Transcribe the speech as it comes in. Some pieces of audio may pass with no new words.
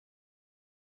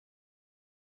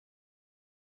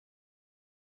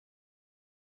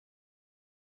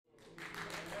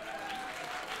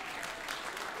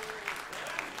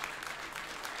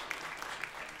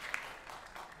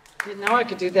Didn't know I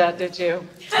could do that, did you?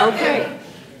 Okay.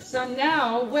 So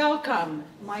now, welcome.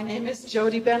 My name is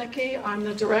Jody Benecke. I'm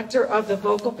the director of the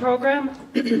vocal program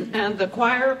and the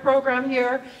choir program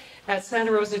here at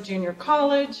Santa Rosa Junior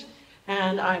College.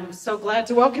 And I'm so glad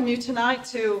to welcome you tonight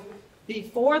to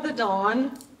Before the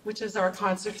Dawn, which is our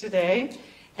concert today.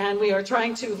 And we are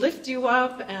trying to lift you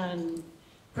up and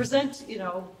present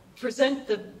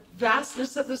the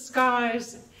vastness of the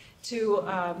skies, to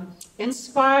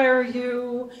inspire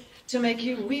you, to make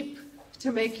you weep,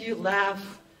 to make you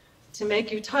laugh, to make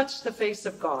you touch the face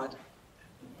of God.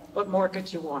 What more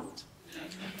could you want?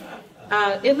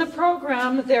 In the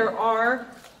program, there are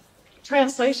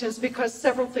translations because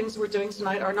several things we're doing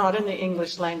tonight are not in the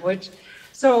English language.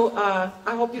 So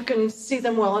I hope you can see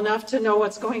them well enough to know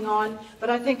what's going on, but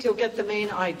I think you'll get the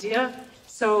main idea.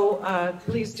 So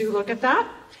please do look at that.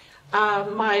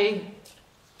 I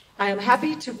am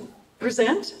happy to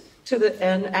present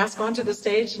and ask onto the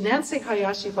stage Nancy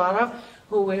Hayashibara,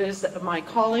 who is my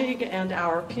colleague and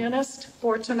our pianist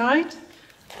for tonight.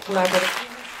 Tonight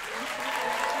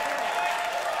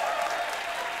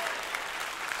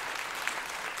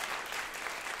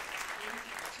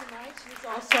she's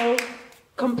also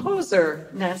composer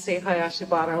Nancy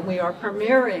Hayashibara, and we are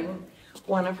premiering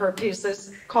one of her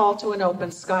pieces, Call to an Open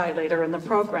Sky, later in the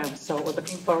program. So we're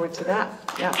looking forward to that.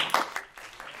 Yeah.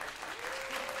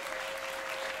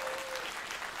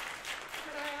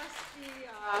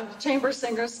 Chamber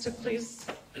singers to please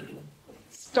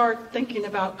start thinking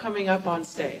about coming up on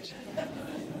stage.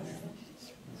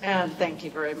 And thank you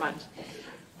very much.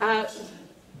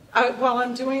 While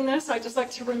I'm doing this, I'd just like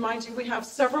to remind you we have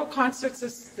several concerts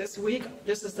this week.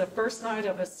 This is the first night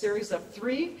of a series of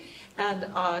 3. And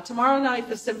tomorrow night,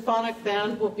 the symphonic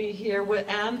band will be here,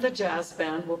 and the jazz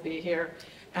band will be here.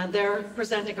 And they're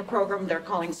presenting a program they're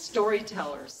calling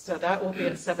Storytellers. So that will be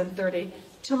at 7:30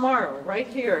 tomorrow, right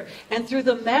here. And through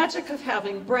the magic of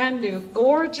having brand new,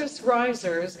 gorgeous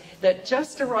risers that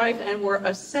just arrived and were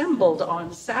assembled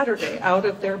on Saturday out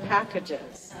of their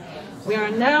packages, we are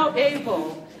now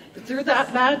able, through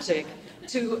that magic,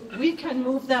 we can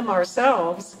move them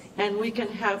ourselves, and we can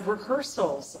have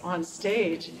rehearsals on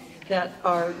stage that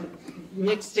are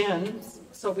mixed in,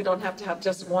 so we don't have to have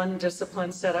just one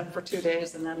discipline set up for 2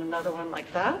 days and then another one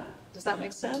like that. Does that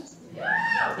make sense?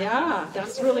 Yeah,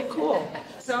 that's really cool.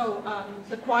 So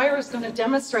the choir is going to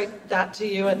demonstrate that to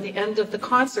you at the end of the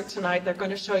concert tonight. They're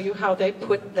going to show you how they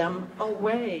put them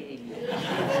away.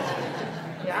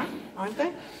 Yeah, aren't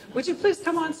they? Would you please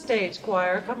come on stage,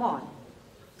 choir? Come on.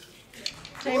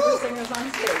 Chamber singers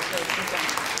on stage, ladies and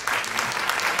gentlemen.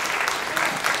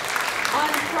 On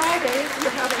Friday,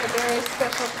 we're having a very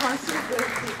special concert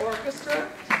with the orchestra,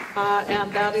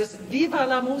 and that is Viva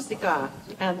la Musica,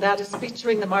 and that is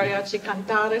featuring the Mariachi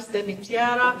Cantares de mi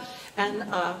Tierra and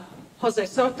Jose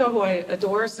Soto, who I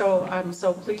adore, so I'm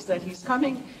so pleased that he's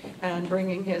coming and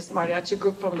bringing his mariachi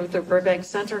group from Luther Burbank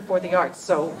Center for the Arts.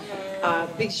 So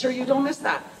be sure you don't miss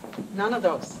that. None of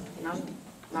those. None,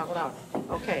 not allowed.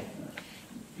 Okay.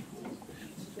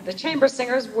 The chamber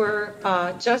singers were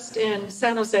just in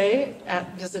San Jose,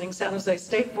 visiting San Jose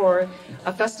State for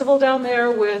a festival down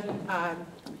there with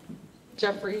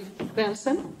Jeffrey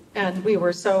Benson, and we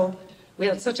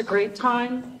had such a great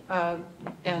time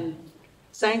and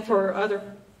sang for other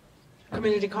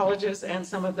community colleges and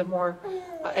some of the more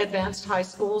advanced high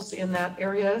schools in that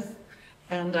area.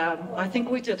 And I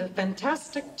think we did a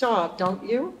fantastic job, don't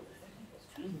you?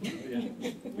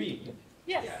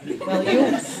 Yes. Well,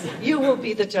 you will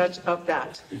be the judge of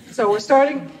that. So we're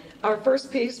starting, our first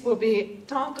piece will be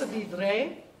Tant que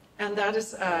vivrai, and that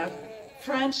is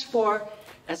French for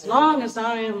as long as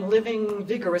I am living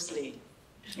vigorously,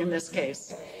 in this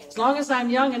case. As long as I'm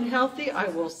young and healthy, I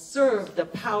will serve the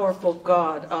powerful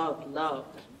God of love.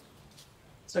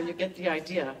 So you get the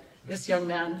idea. This young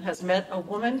man has met a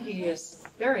woman. He is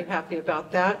very happy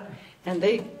about that. And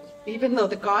even though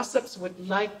the gossips would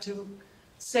like to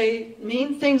say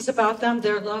mean things about them,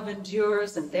 their love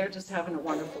endures, and they're just having a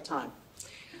wonderful time.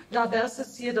 La Belle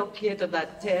Cécile au pied de la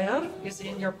terre is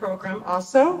in your program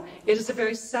also. It is a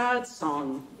very sad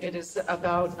song. It is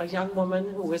about a young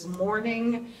woman who is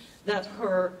mourning that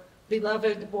her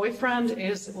beloved boyfriend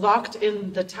is locked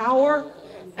in the tower,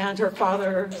 and her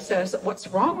father says, "What's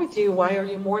wrong with you? Why are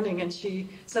you mourning?" And she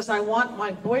says, "I want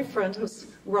my boyfriend who's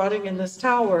rotting in this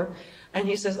tower." And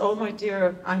he says, "Oh, my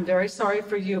dear, I'm very sorry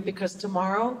for you, because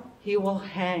tomorrow he will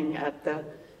hang at the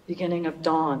beginning of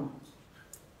dawn."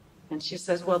 And she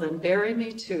says, "Well, then bury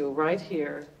me too, right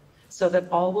here, so that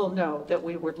all will know that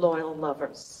we were loyal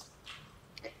lovers."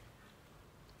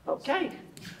 Okay,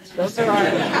 those are our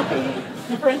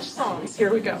happy French songs.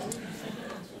 Here we go.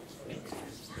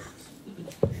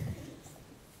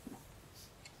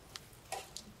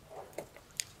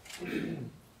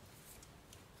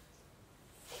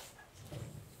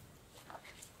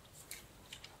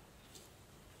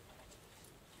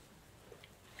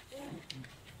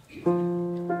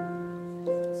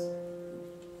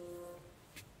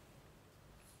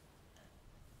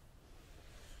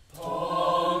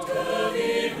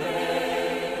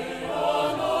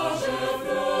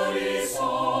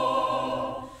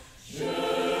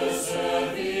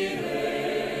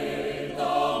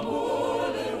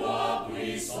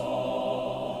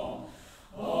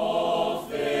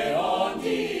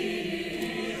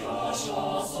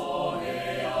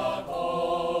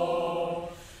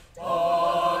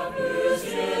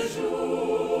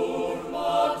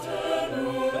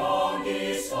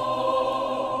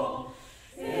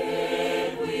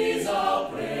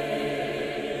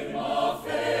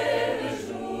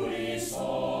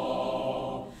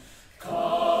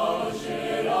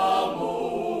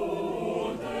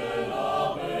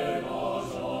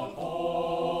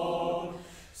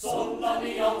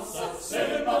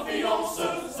 fiance,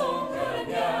 son cœur est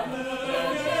bien, le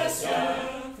Dieu est sien.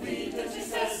 Puis de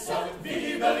tristesse,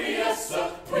 vive liesse,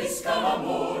 puisqu'un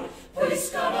amour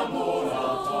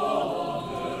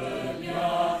entende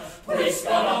bien.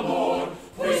 Puisqu'un amour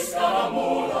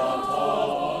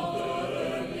entende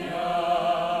bien.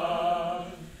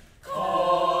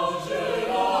 Quand je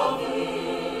la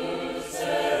veux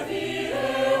servir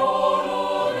et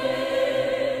honorer,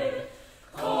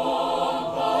 quand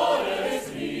par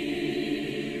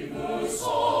l'esprit veut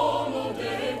son nom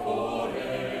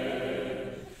décorer,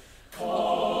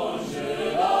 quand je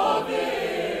la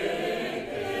vais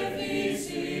et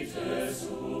visite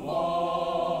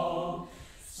souvent,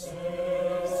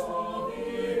 c'est sans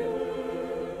dire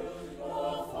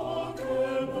l'enfant que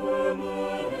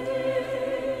m'aimerait.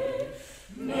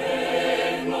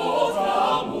 Mais notre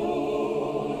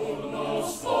amour, nos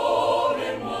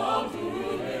follement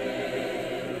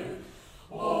duré,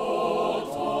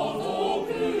 autant donc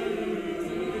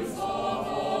plus en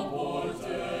emporte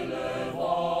le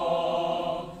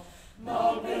vent.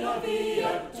 Malgré la vie,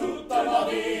 toute ma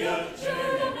vie, je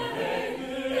l'aimerai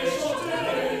et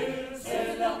chanterai.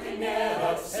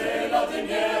 C'est la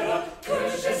dernière que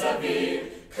j'ai servi,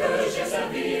 que j'ai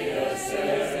servi,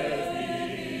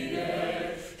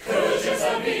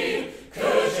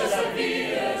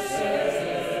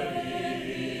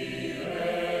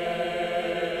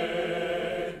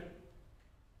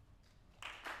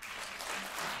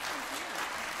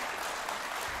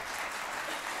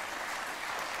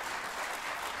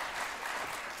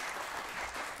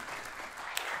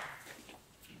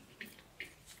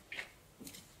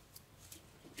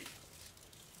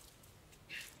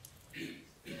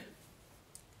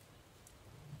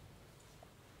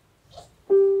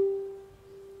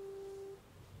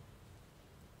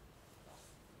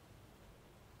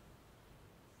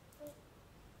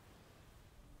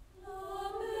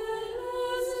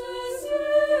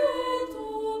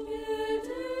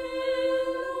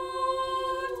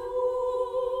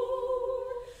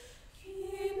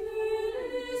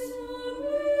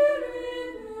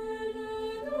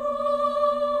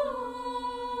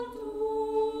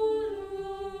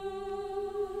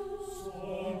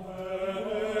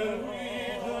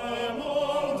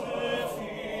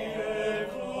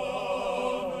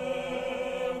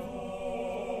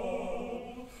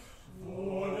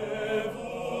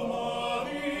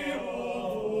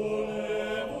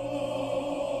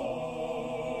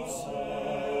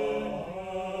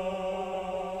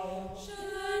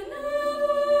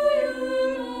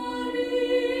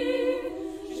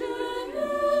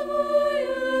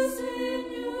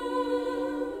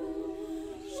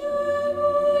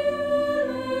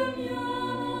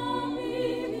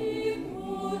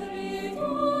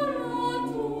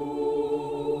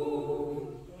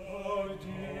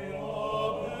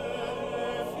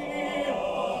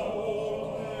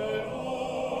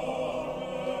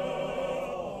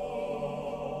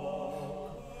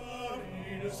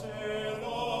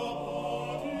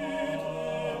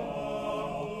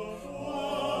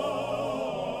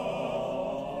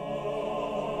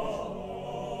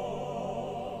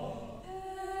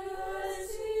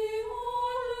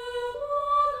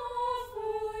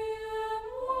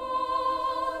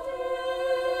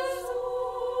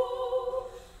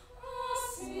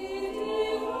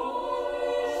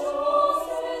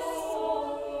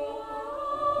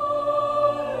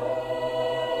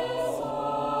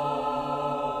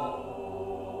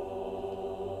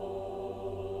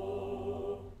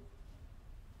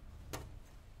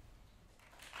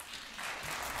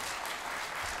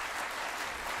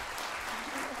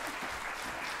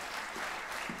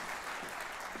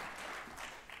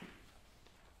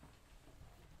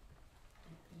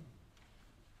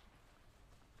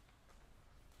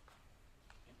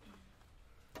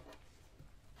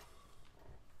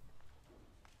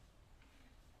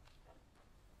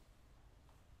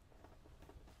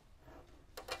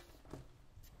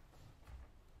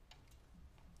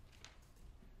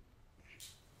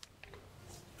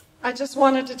 I just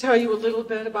wanted to tell you a little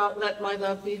bit about Let My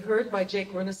Love Be Heard by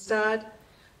Jake Runestad.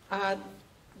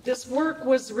 This work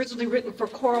was originally written for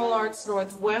Choral Arts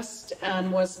Northwest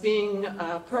and was being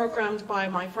programmed by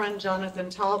my friend Jonathan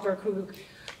Talberg, who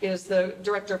is the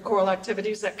Director of Choral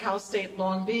Activities at Cal State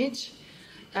Long Beach.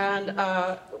 And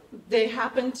they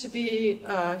happened to be,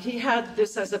 he had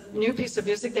this as a new piece of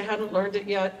music, they hadn't learned it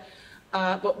yet,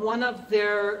 but one of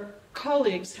their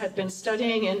colleagues had been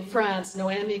studying in France,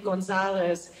 Noémie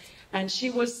Gonzalez, and she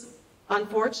was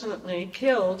unfortunately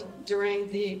killed during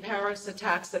the Paris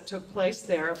attacks that took place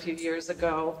there a few years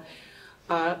ago.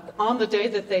 On the day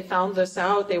that they found this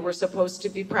out, they were supposed to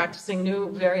be practicing new,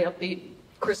 very upbeat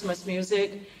Christmas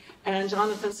music, And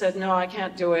Jonathan said, no, I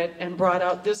can't do it, and brought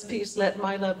out this piece, Let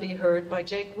My Love Be Heard, by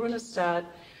Jake Runestad.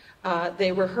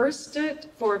 They rehearsed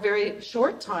it for a very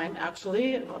short time,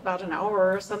 actually, about an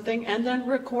hour or something, and then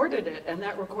recorded it. And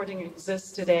that recording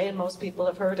exists today, and most people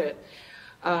have heard it.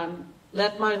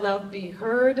 Let My Love Be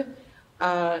Heard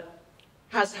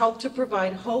has helped to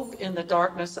provide hope in the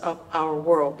darkness of our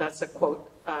world. That's a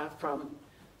quote from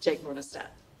Jake Runestad.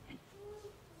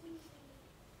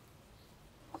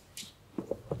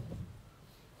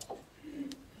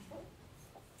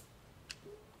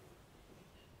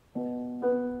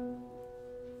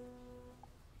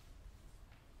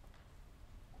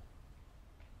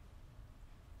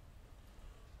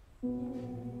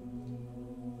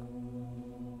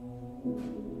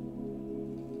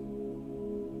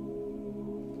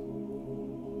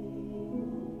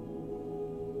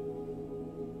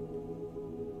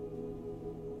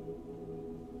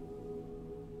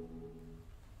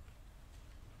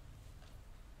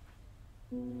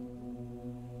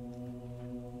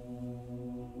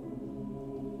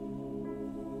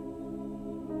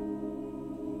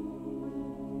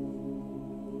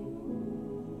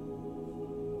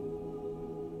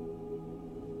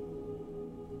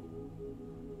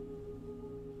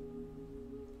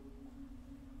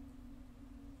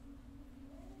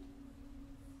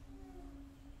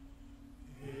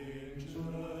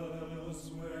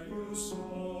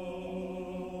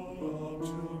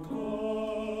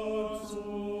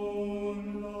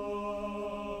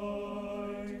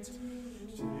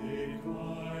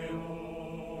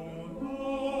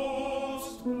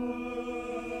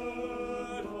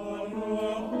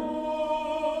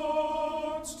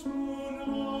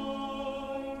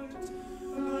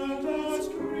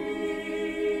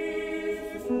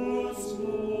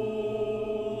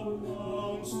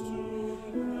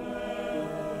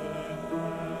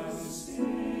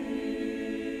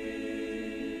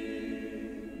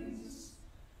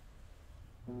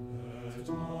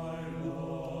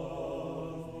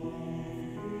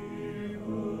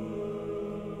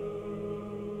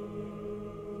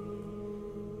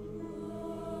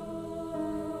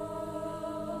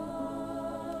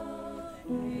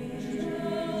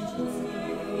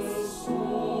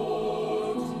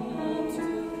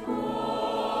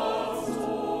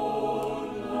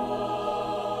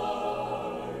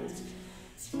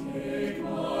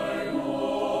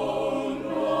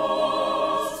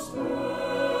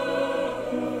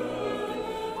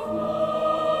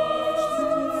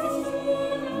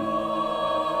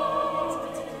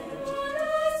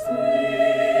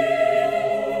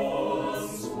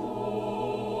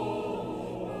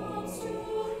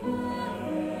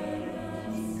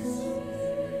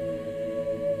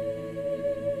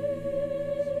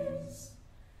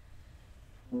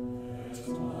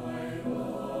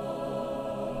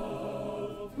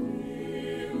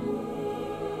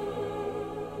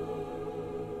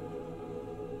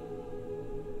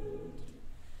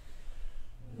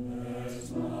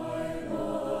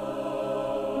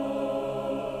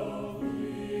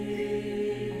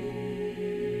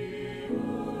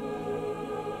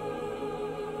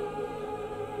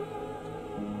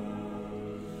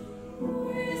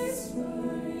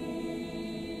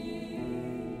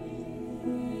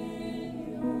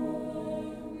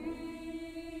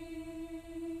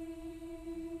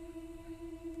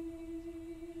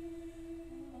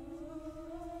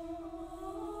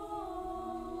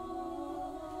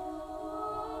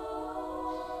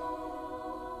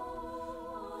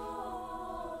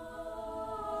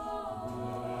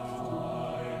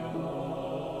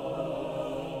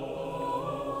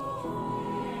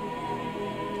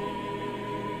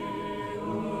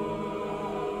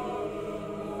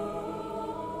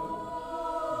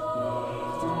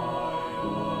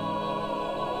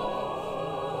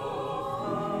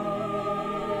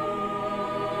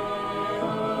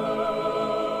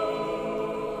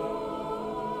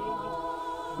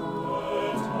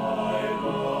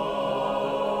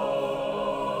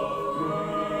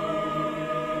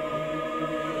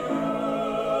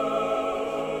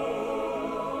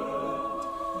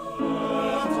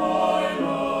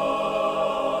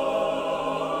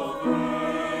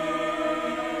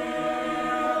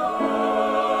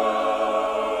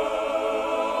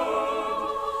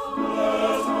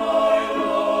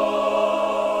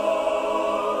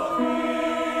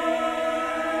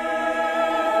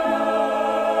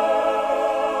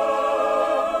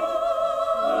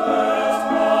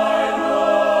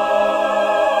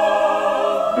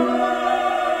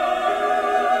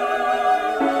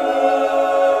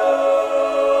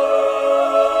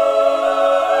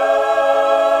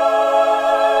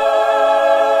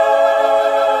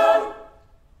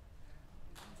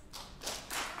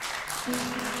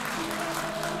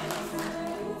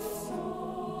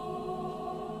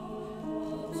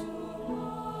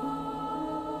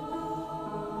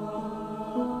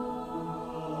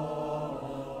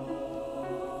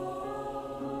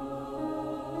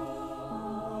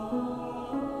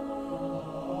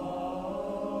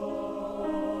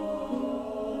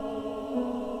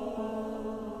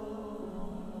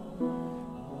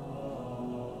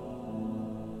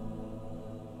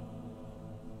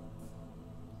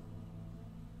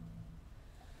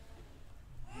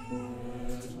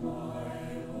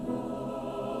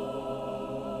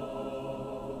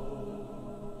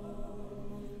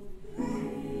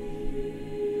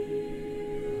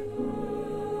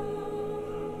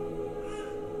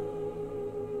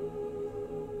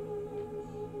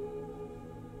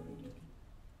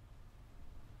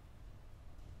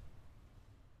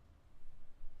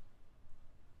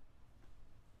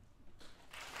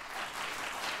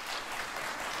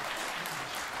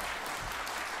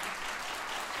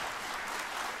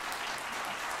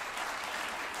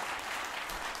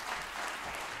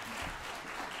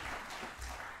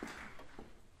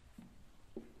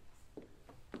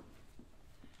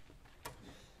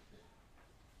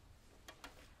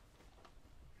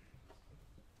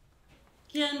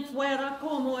 Quien fuera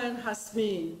como el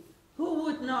jazmín? Who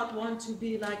would not want to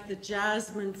be like the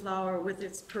jasmine flower with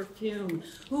its perfume?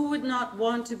 Who would not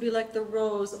want to be like the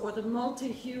rose or the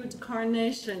multi-hued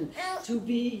carnation? To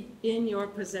be in your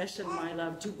possession, my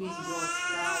love, to be your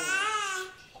flower.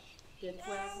 Quien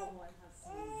fuera como el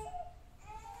jazmín?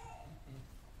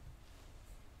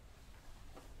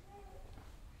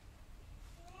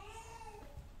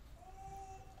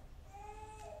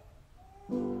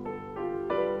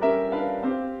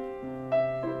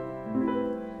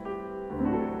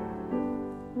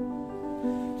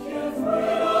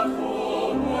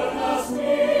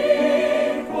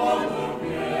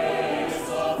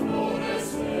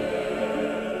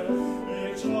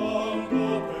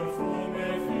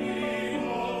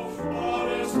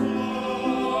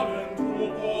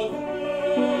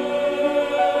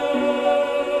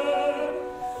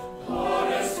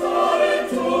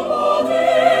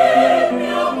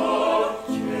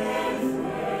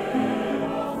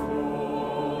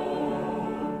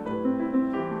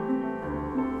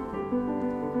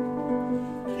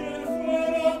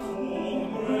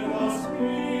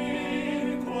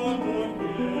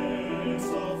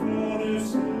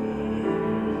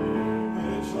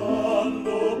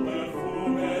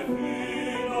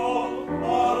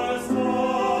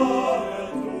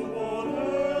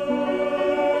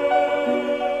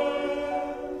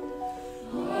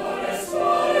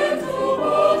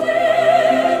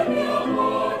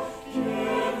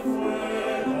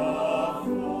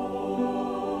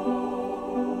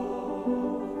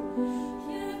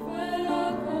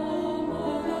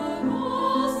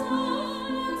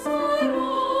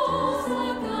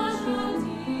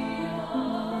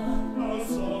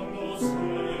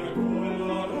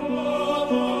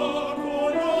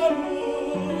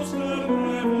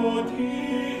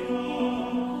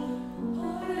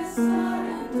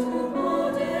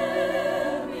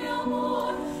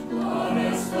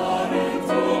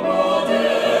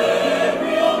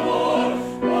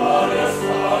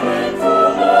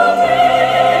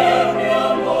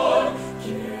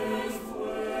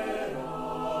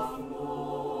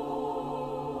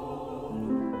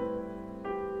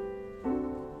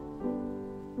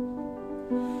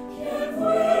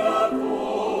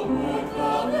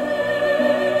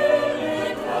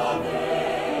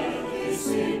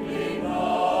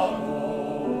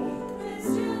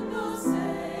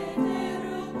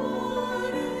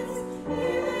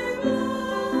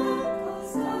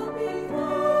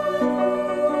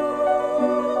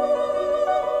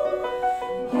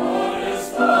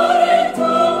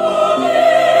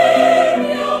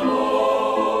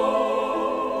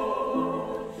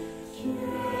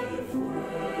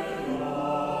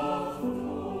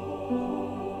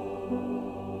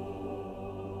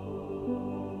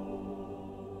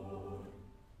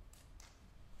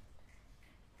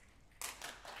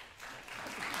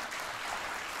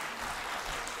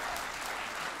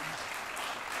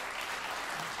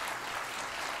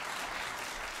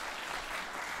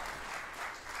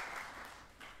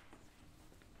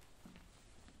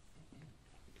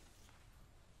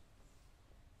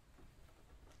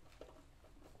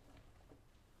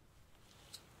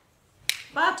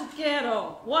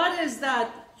 Batuquero, what is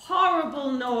that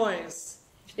horrible noise?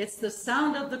 It's the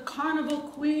sound of the carnival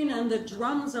queen, and the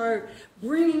drums are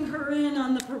bringing her in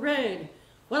on the parade.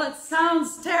 Well, it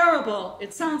sounds terrible.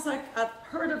 It sounds like a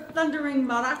herd of thundering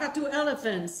maracatu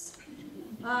elephants.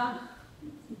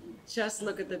 Just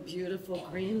look at the beautiful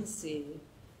green sea.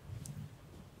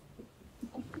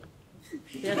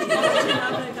 Oh,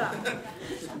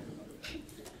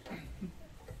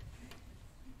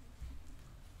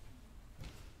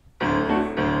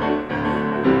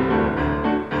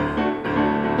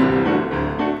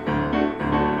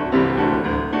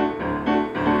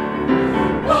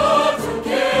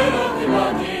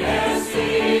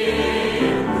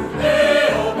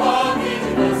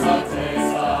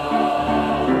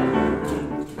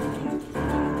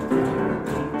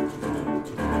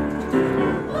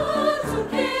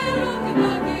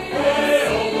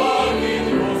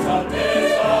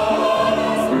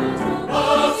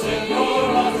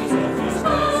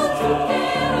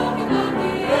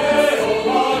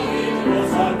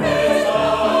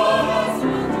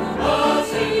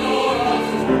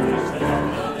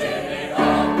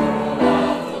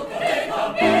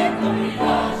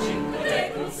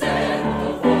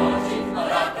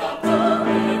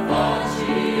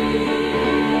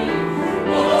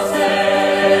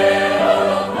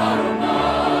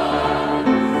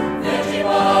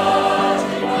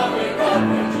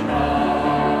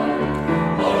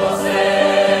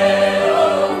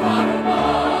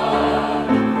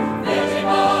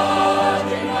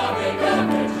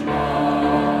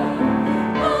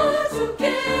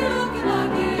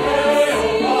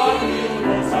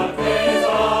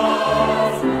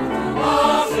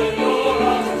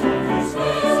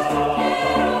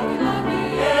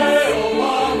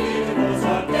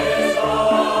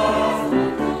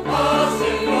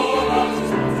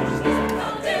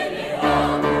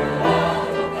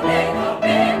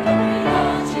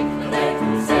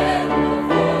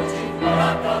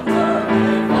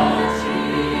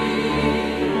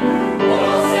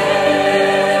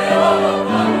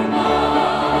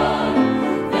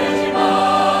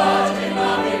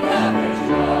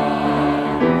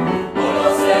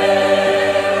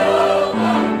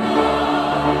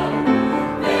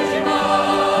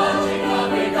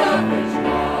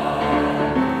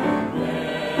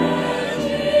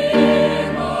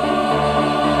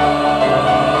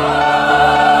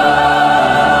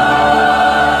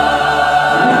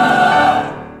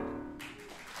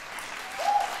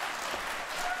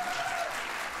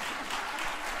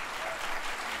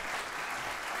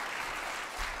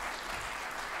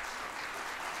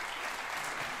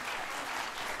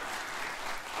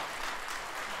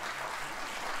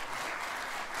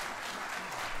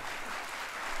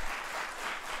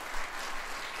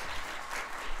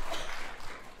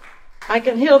 I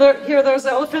can hear those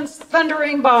elephants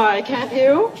thundering by, can't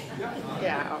you?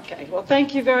 Yeah, okay. Well,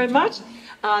 thank you very much.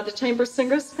 The chamber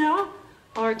singers now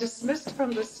are dismissed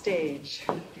from the stage.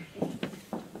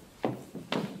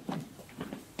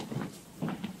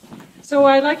 So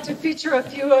I'd like to feature a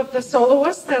few of the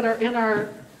soloists that are in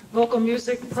our vocal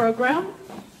music program.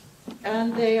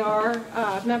 And they are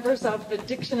members of the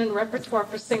Diction and Repertoire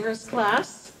for Singers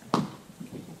class,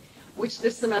 which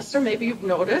this semester, maybe you've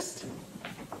noticed,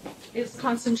 is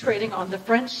concentrating on the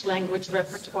French language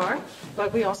repertoire,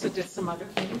 but we also did some other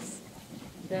things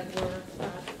that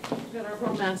are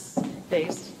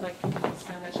romance-based, like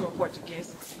Spanish or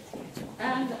Portuguese.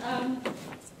 And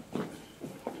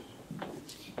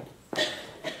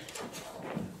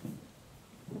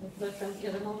let them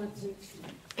get a moment to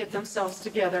get themselves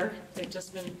together. They've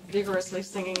just been vigorously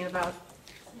singing about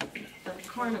the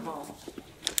carnival.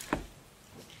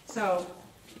 So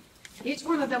each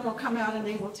one of them will come out and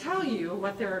they will tell you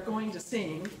what they're going to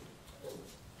sing.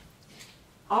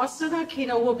 Austin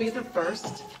Aquino will be the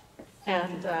first,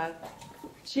 and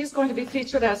she's going to be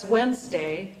featured as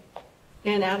Wednesday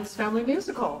in Addams Family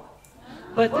Musical.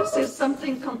 But this is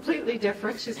something completely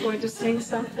different. She's going to sing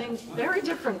something very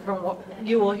different from what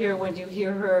you will hear when you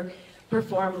hear her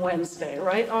perform Wednesday.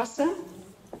 Right, Austin?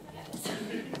 Yes.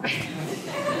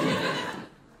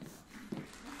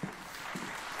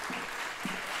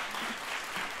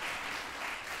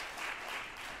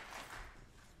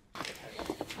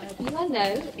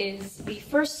 Villanelle is the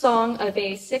first song of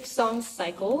a 6-song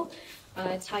cycle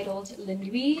titled Les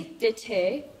Nuits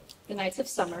d'été, the Nights of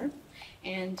Summer.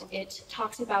 And it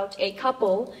talks about a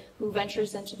couple who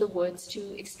ventures into the woods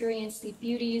to experience the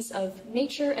beauties of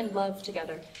nature and love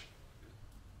together.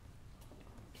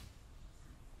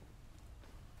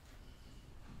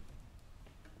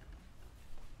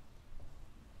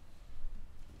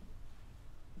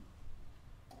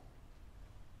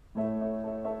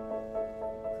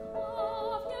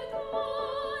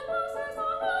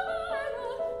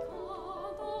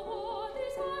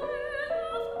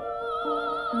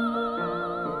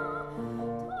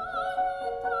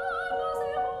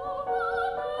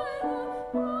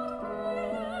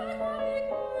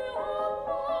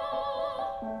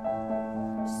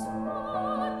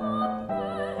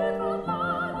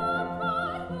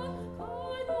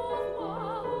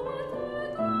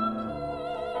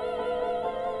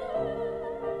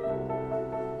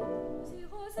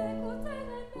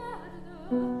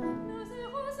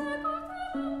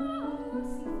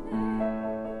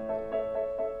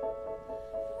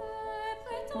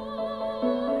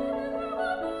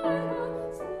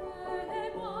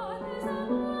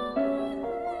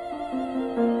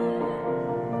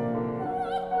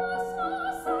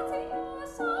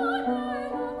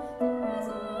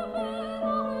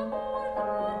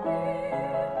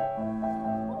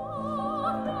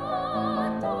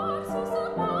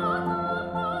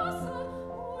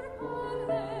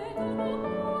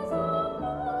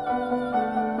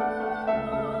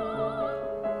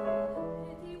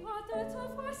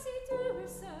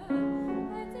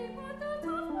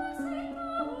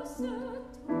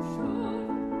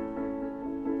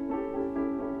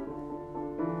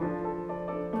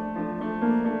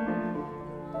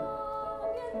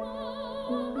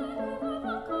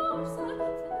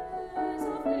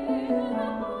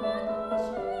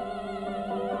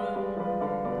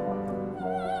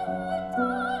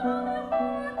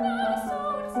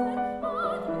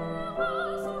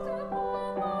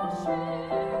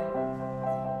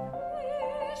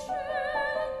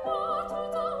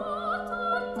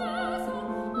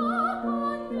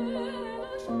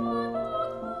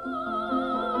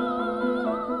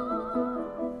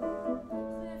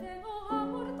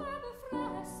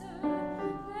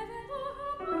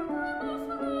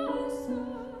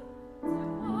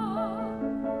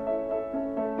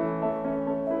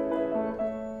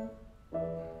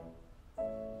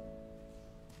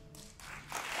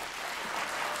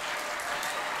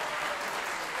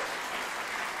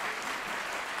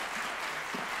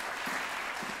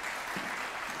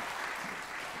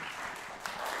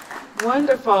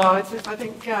 Wonderful. I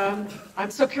think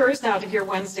I'm so curious now to hear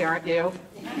Wednesday, aren't you?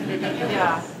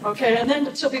 Yeah. Okay. And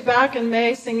then she'll be back in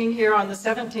May, singing here on the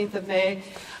 17th of May.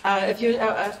 If you,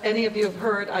 any of you have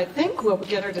heard, I think we'll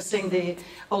get her to sing the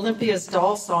Olympia's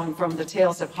doll song from the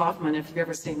Tales of Hoffmann. If you've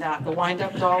ever seen that, the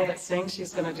wind-up doll that sings,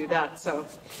 she's going to do that. So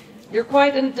you're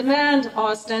quite in demand,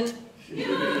 Austin.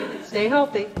 Stay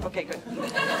healthy. Okay, good.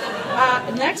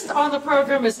 Next on the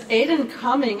program is Aiden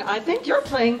Cumming. I think you're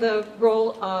playing the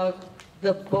role of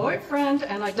the boyfriend,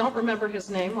 and I don't remember his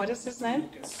name. What is his name?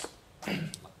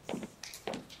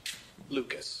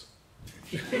 Lucas.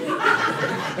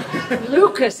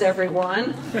 Lucas,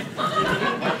 everyone.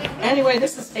 Anyway,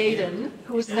 this is Aiden,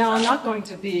 who is now not going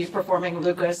to be performing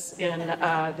Lucas in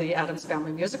the Addams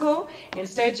Family musical.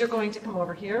 Instead, you're going to come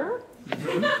over here,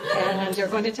 and you're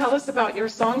going to tell us about your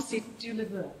song, Si tu le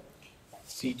veux.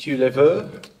 Si tu le veux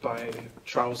by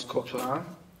Charles Coquelin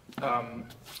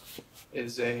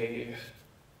is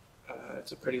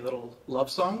it's a pretty little love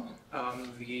song.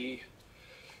 The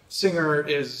singer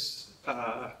is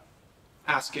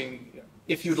asking,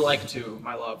 if you'd like to,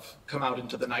 my love, come out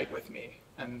into the night with me.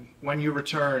 And when you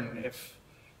return, if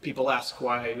people ask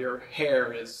why your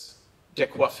hair is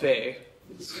décoiffé,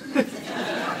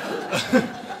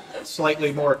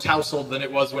 slightly more tousled than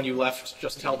it was when you left,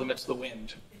 just tell them it's the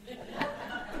wind.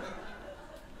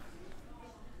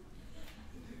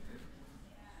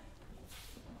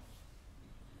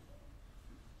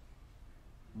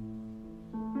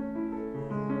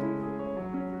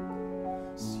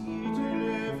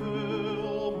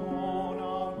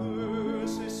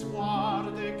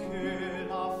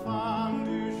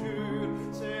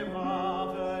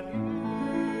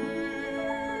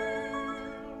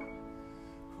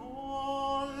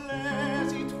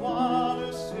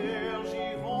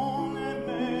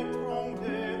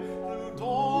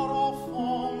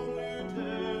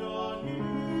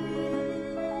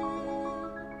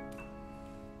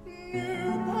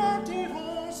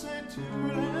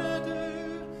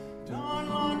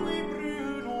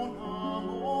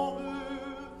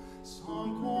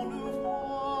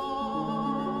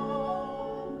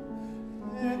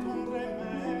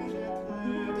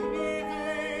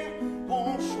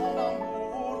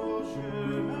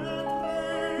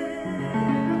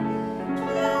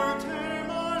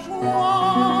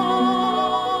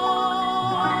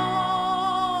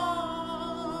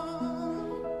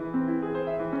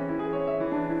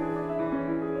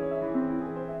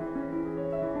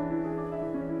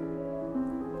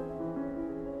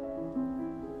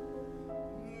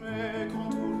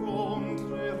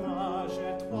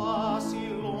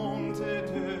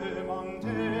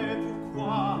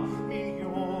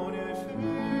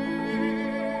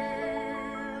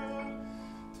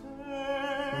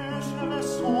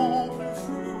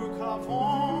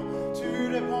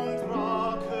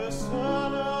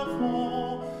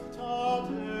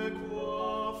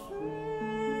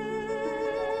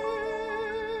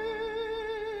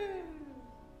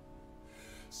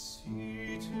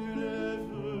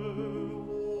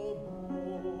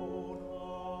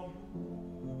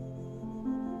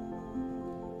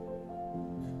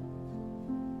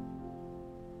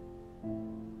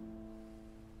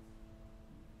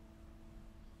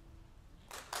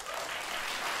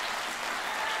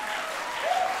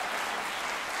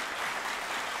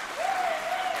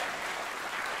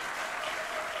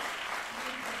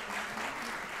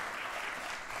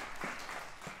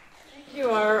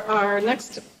 Our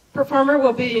next performer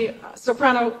will be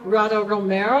soprano Rosa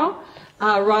Romero.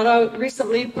 Rosa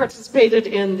recently participated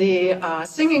in the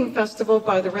singing festival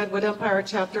by the Redwood Empire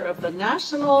chapter of the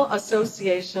National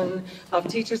Association of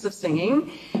Teachers of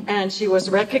Singing, and she was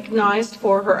recognized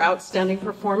for her outstanding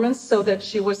performance so that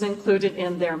she was included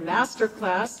in their master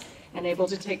class and able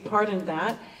to take part in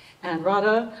that. And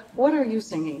Rosa, what are you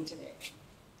singing today?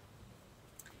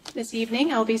 This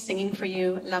evening, I'll be singing for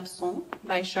you L'Absent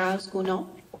by Charles Gounod.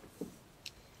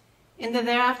 In the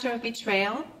thereafter of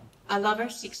betrayal, a lover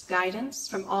seeks guidance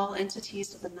from all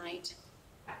entities of the night.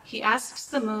 He asks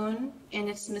the moon, in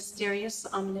its mysterious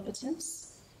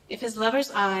omnipotence, if his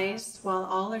lover's eyes, while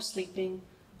all are sleeping,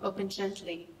 open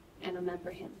gently and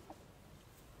remember him.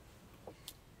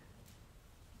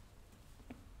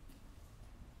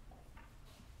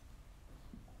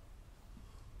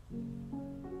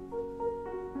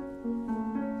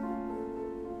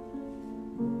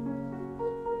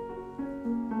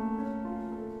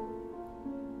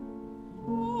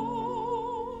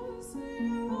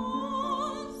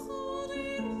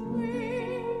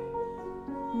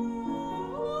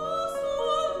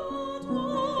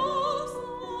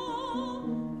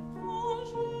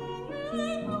 Je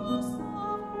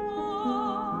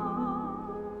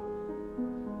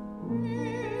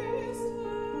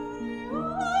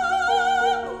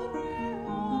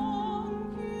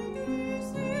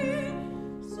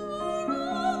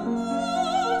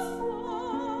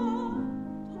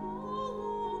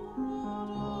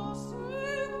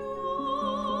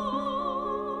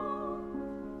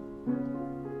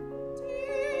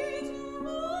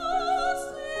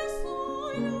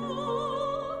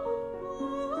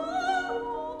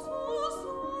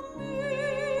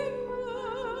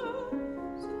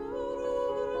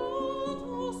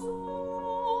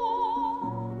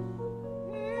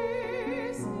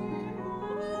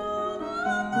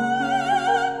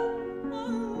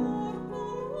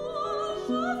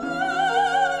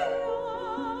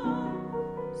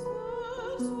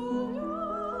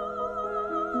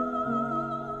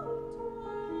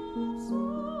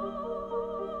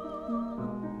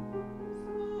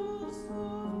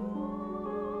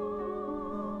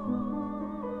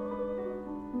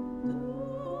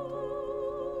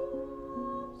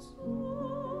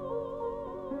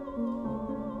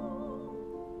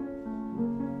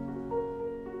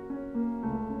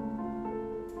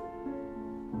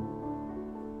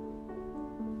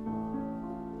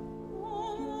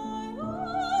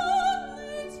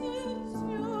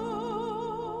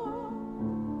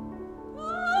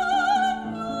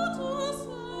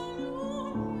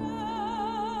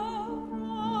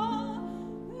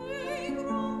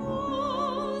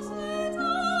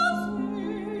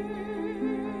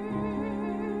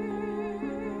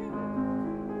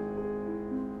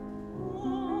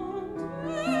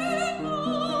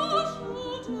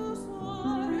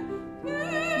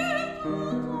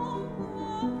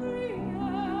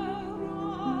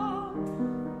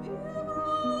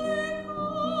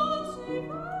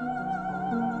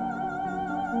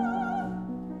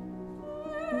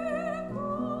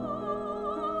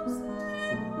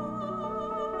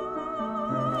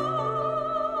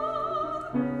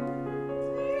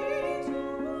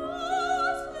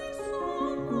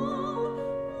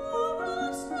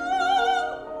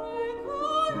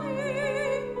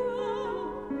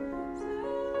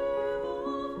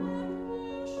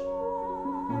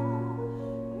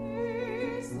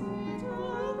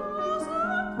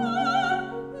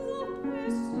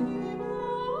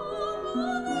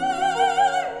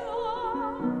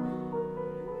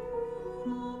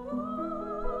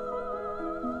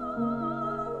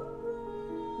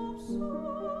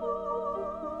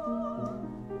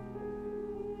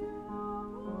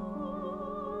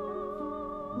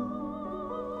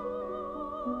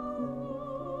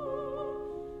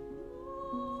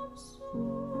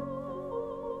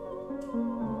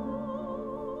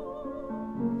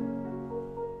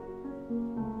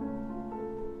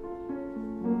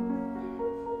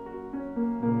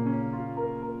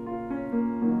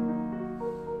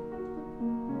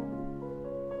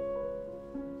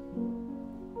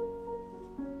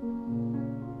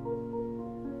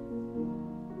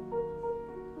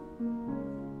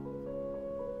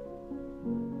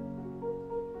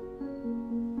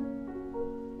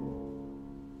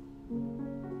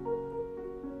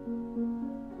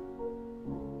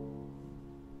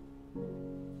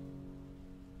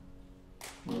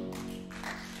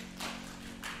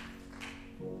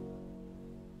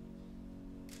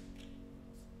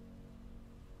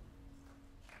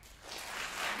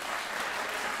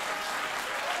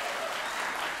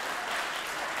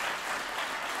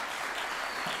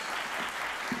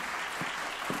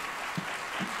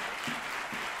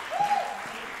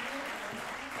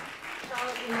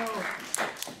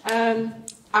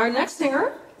Our next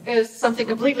singer is something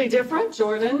completely different.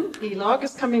 Jordan Elog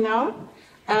is coming out,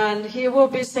 and he will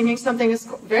be singing something that's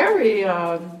very,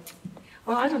 well,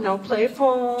 I don't know,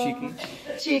 playful,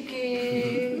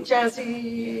 cheeky,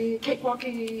 jazzy,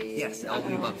 cakewalky. Yes, all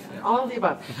the above. Yeah. All of the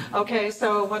above. Okay,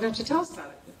 so why don't you tell us about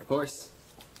it? Of course.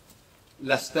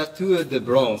 La statue de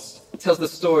bronze tells the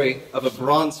story of a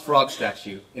bronze frog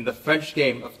statue in the French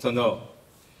game of tonneau.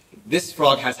 This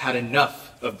frog has had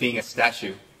enough of being a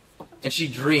statue, and she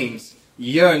dreams,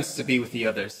 yearns to be with the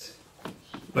others.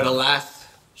 But alas,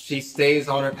 she stays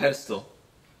on her pedestal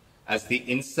as the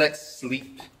insects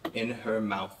sleep in her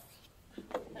mouth.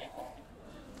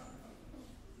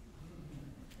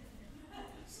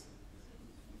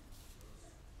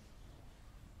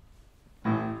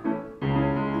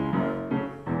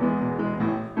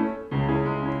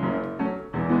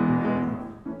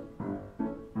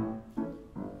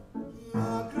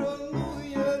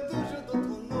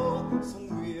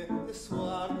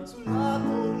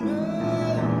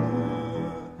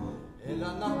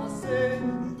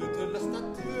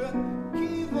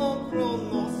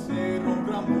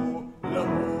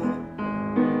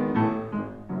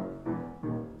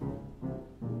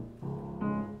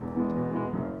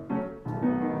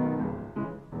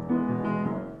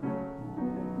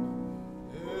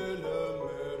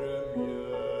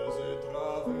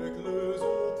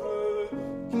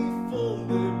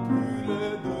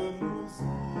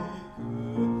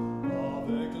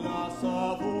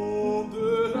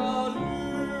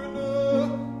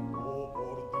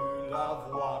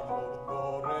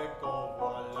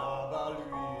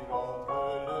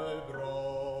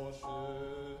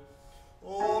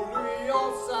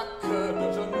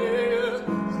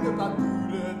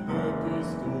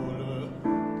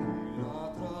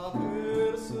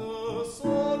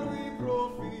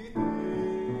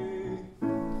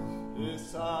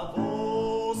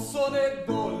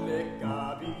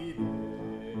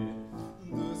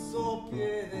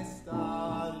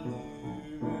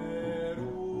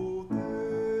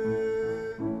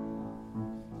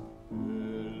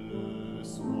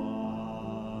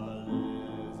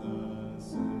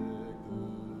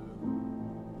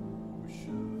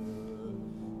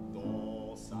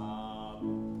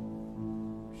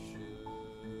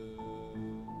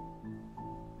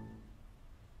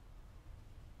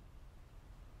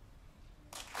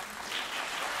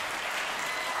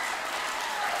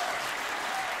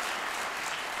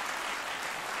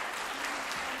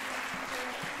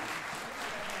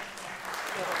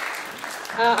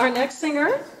 Our next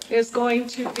singer is going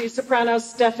to be soprano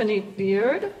Stephanie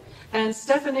Beard. And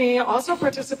Stephanie also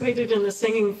participated in the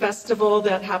singing festival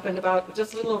that happened about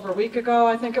just a little over a week ago,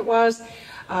 I think it was.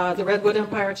 The Redwood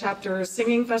Empire Chapter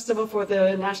Singing Festival for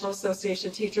the National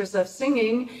Association Teachers of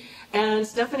Singing. And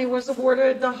Stephanie was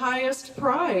awarded the highest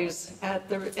prize at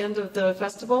the end of the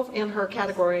festival in her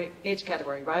category, age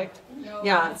category, right? No.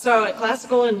 Yeah, so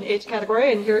classical and age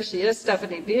category, and here she is,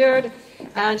 Stephanie Beard.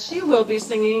 And she will be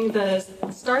singing the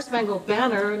Star Spangled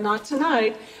Banner, not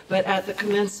tonight, but at the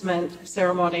commencement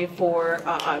ceremony for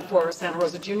Santa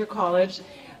Rosa Junior College.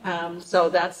 So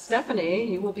that's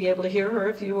Stephanie. You will be able to hear her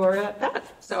if you are at that.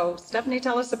 So Stephanie,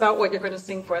 tell us about what you're going to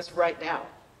sing for us right now.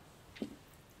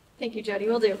 Thank you, Jody.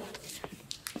 Will do.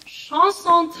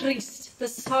 Chanson Triste, the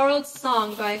sorrowed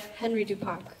song by Henry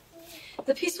Duparc.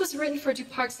 The piece was written for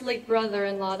Duparc's late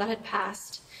brother-in-law that had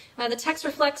passed. The text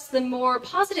reflects the more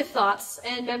positive thoughts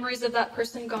and memories of that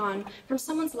person gone from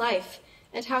someone's life,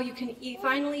 and how you can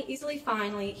easily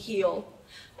heal,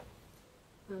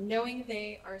 knowing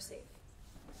they are safe.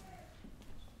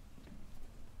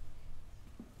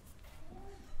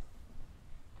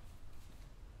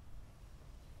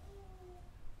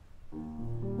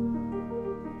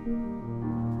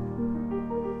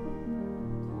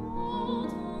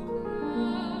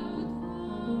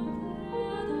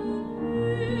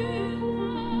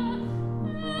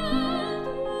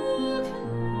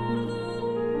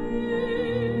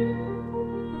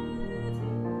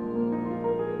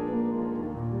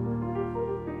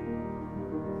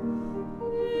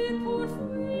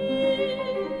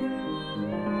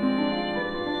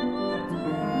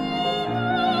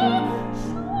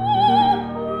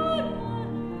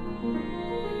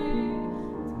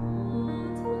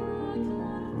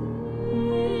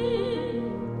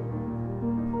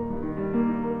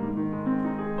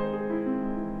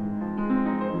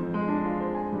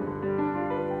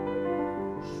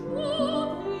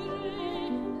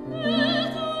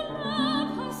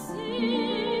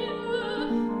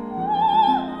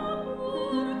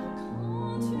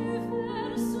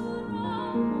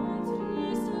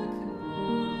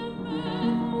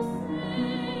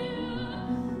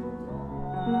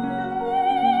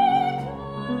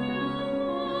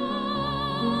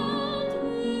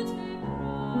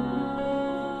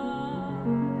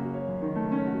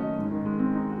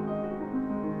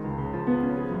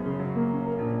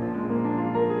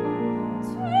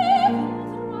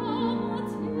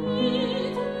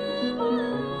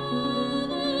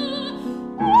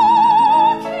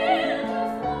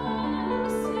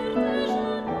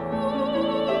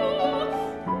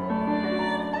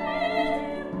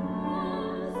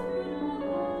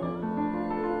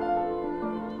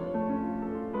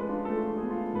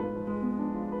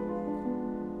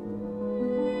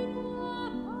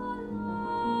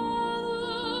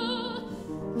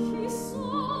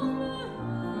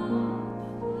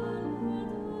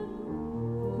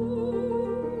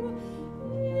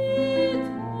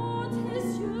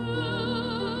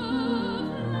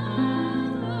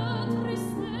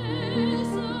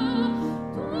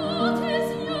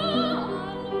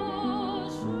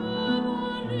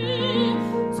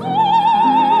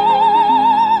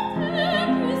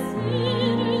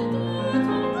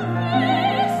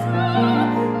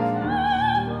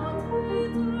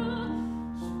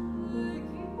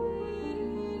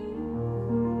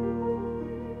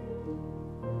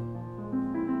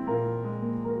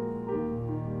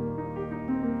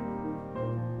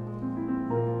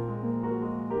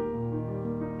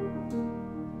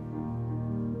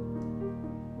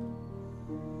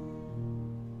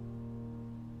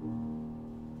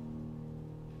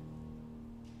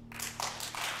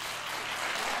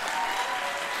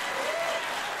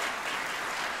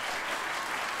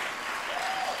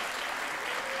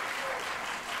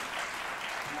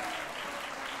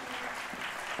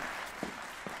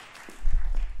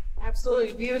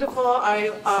 Absolutely beautiful.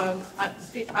 I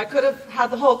could have had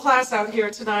the whole class out here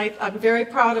tonight. I'm very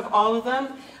proud of all of them.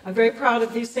 I'm very proud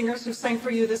of these singers who sang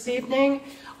for you this evening.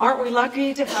 Aren't we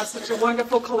lucky to have such a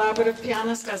wonderful collaborative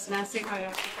pianist as Nancy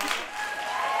Hayashibara?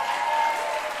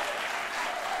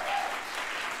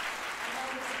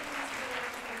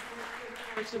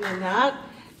 In that.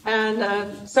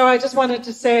 And so I just wanted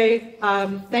to say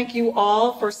thank you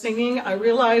all for singing. I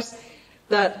realize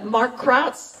that Mark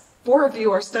Kratz, 4 of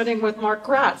you are studying with Mark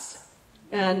Kratz.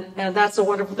 And that's a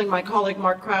wonderful thing. My colleague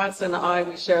Mark Kratz and I,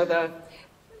 we share the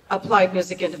applied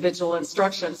music individual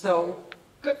instruction. So,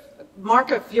 good. Mark,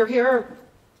 if you're here,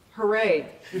 hooray.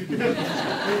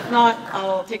 If not,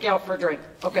 I'll take you out for a drink.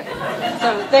 Okay.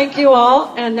 So thank you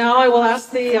all. And now I will ask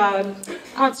the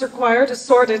concert choir to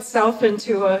sort itself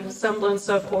into a semblance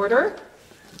of order.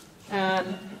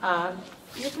 And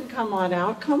you can come on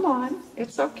out. Come on.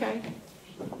 It's okay.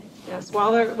 Yes,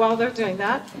 while they're doing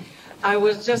that, I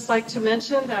would just like to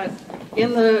mention that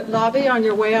in the lobby on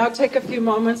your way out, take a few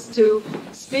moments to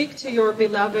speak to your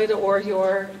beloved or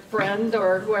your friend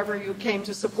or whoever you came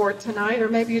to support tonight, or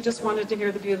maybe you just wanted to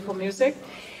hear the beautiful music.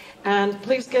 And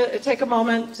please take a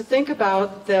moment to think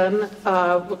about them.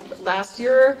 Last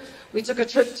year, we took a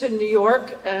trip to New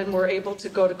York and were able to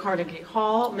go to Carnegie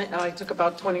Hall. I took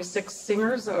about 26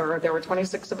 singers, or there were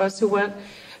 26 of us who went.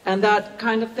 And that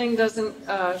kind of thing doesn't,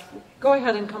 go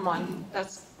ahead and come on.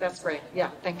 That's great.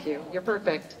 Yeah, thank you. You're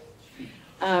perfect.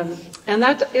 And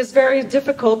that is very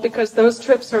difficult because those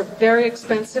trips are very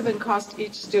expensive and cost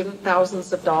each student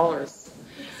thousands of dollars.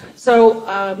 So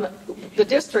the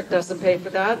district doesn't pay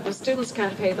for that. The students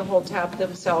can't pay the whole tab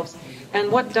themselves.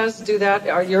 And what does do that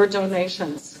are your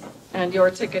donations and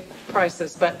your ticket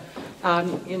prices. But,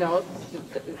 you know,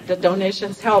 the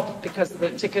donations help because the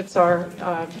tickets are,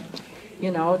 you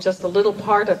know, just a little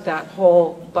part of that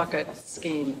whole bucket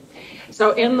scheme.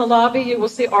 So in the lobby, you will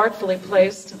see artfully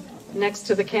placed next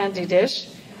to the candy dish,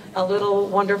 a little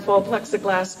wonderful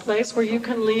plexiglass place where you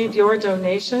can leave your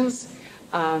donations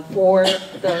for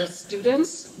the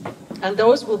students. And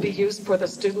those will be used for the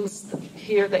students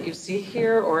here that you see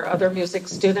here or other music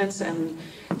students and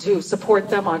to support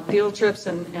them on field trips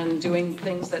and doing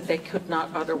things that they could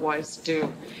not otherwise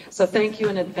do. So thank you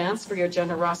in advance for your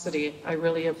generosity. I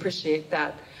really appreciate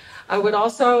that. I would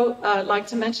also like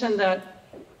to mention that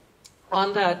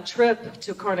on that trip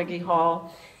to Carnegie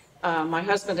Hall, my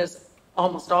husband has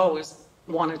almost always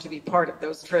wanted to be part of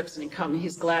those trips, and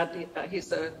he's glad.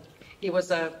 He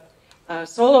was a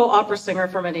solo opera singer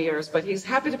for many years, but he's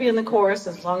happy to be in the chorus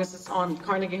as long as it's on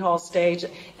Carnegie Hall stage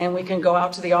and we can go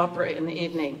out to the opera in the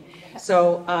evening.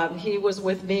 So he was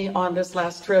with me on this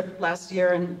last trip last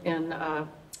year in I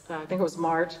think it was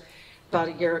March, about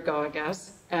a year ago, I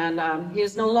guess. And he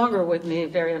is no longer with me,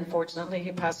 very unfortunately.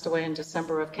 He passed away in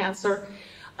December of cancer.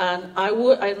 And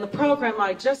in the program,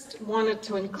 I just wanted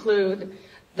to include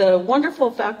the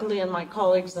wonderful faculty and my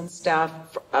colleagues and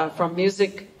staff from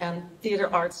music and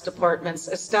theater arts departments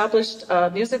established a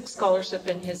music scholarship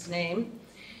in his name.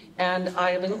 And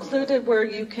I have included where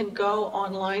you can go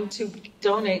online to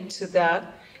donate to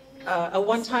that, a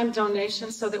one-time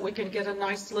donation so that we can get a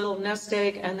nice little nest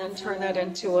egg and then turn that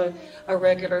into a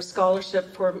regular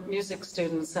scholarship for music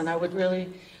students. And I would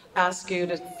really ask you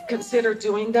to consider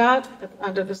doing that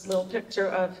under this little picture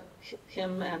of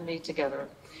him and me together.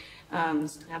 I'm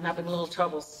having a little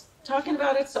trouble talking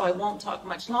about it, so I won't talk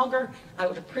much longer. I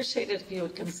would appreciate it if you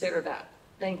would consider that.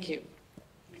 Thank you.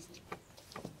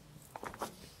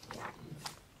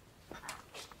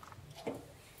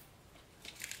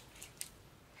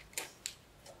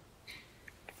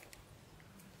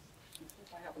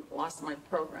 I haven't lost my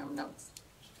program notes.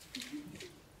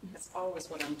 That's always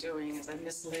what I'm doing, is I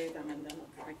mislay them and then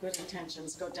my good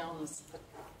intentions go down the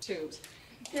tubes.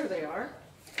 Here they are.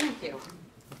 Thank you.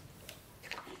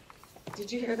 Did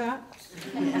you hear that?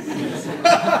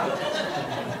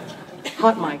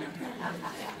 Hot mic.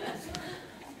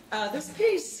 This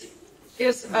piece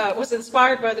was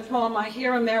inspired by the poem I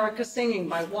Hear America Singing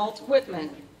by Walt Whitman.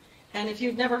 And if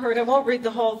you've never heard it, I won't read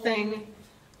the whole thing,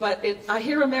 but I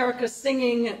hear America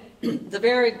singing the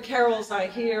varied carols I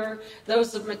hear,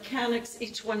 those of mechanics,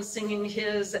 each one singing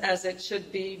his as it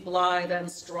should be, blithe and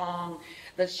strong.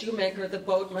 The shoemaker, the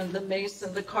boatman, the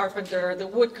mason, the carpenter, the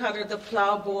woodcutter, the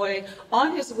plowboy,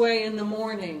 on his way in the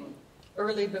morning,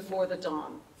 early before the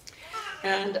dawn.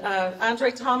 And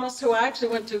Andre Thomas, who I actually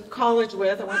went to college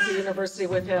with, I went to university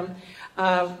with him,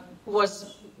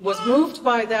 was moved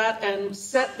by that and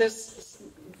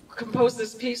composed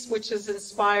this piece, which is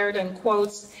inspired and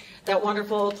quotes that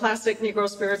wonderful classic Negro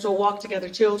spiritual, Walk Together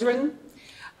Children.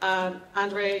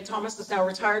 Andre Thomas is now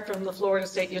retired from the Florida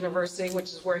State University,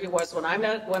 which is where he was when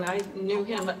I knew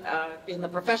him in the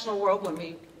professional world when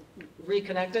we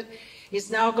reconnected. He's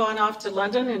now gone off to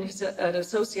London, and he's an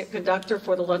associate conductor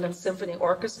for the London Symphony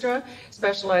Orchestra,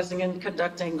 specializing in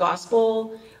conducting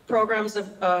gospel programs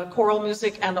of choral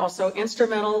music and also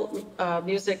instrumental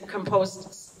music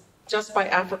composed just by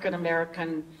African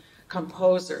American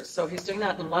composers. So he's doing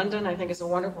that in London. I think it's a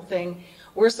wonderful thing.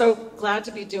 We're so glad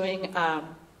to be doing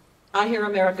I Hear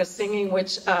America Singing,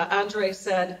 which Andre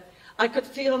said, I could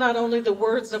feel not only the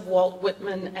words of Walt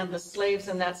Whitman and the slaves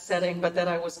in that setting, but that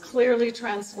I was clearly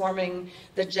transforming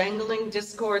the jangling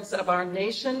discords of our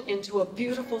nation into a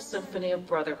beautiful symphony of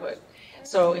brotherhood.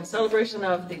 So in celebration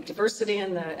of the diversity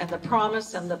and the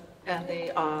promise and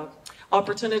the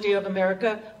opportunity of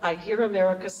America, I Hear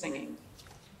America Singing.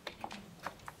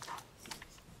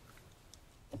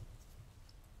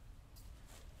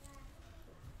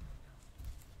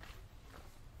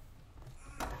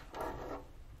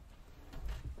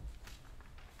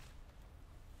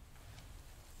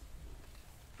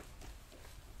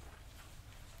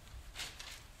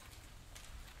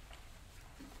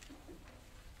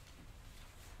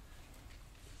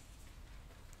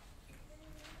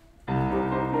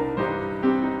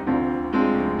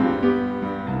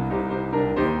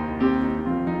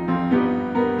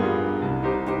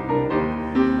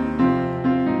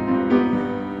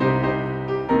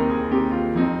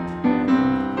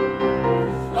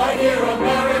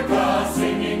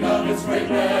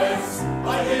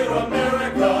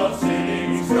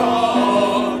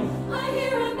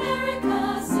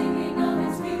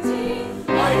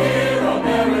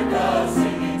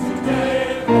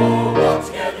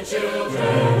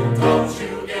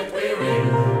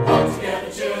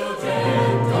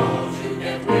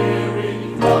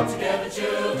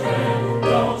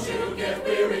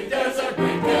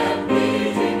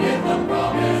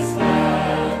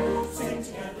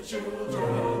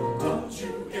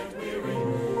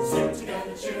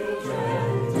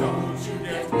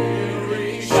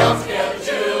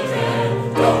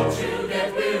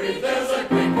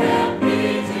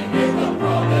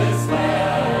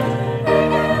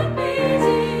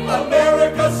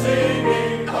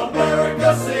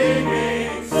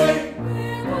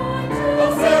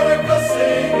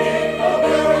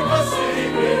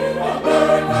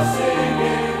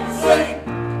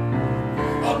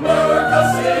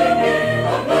 America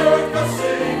singing,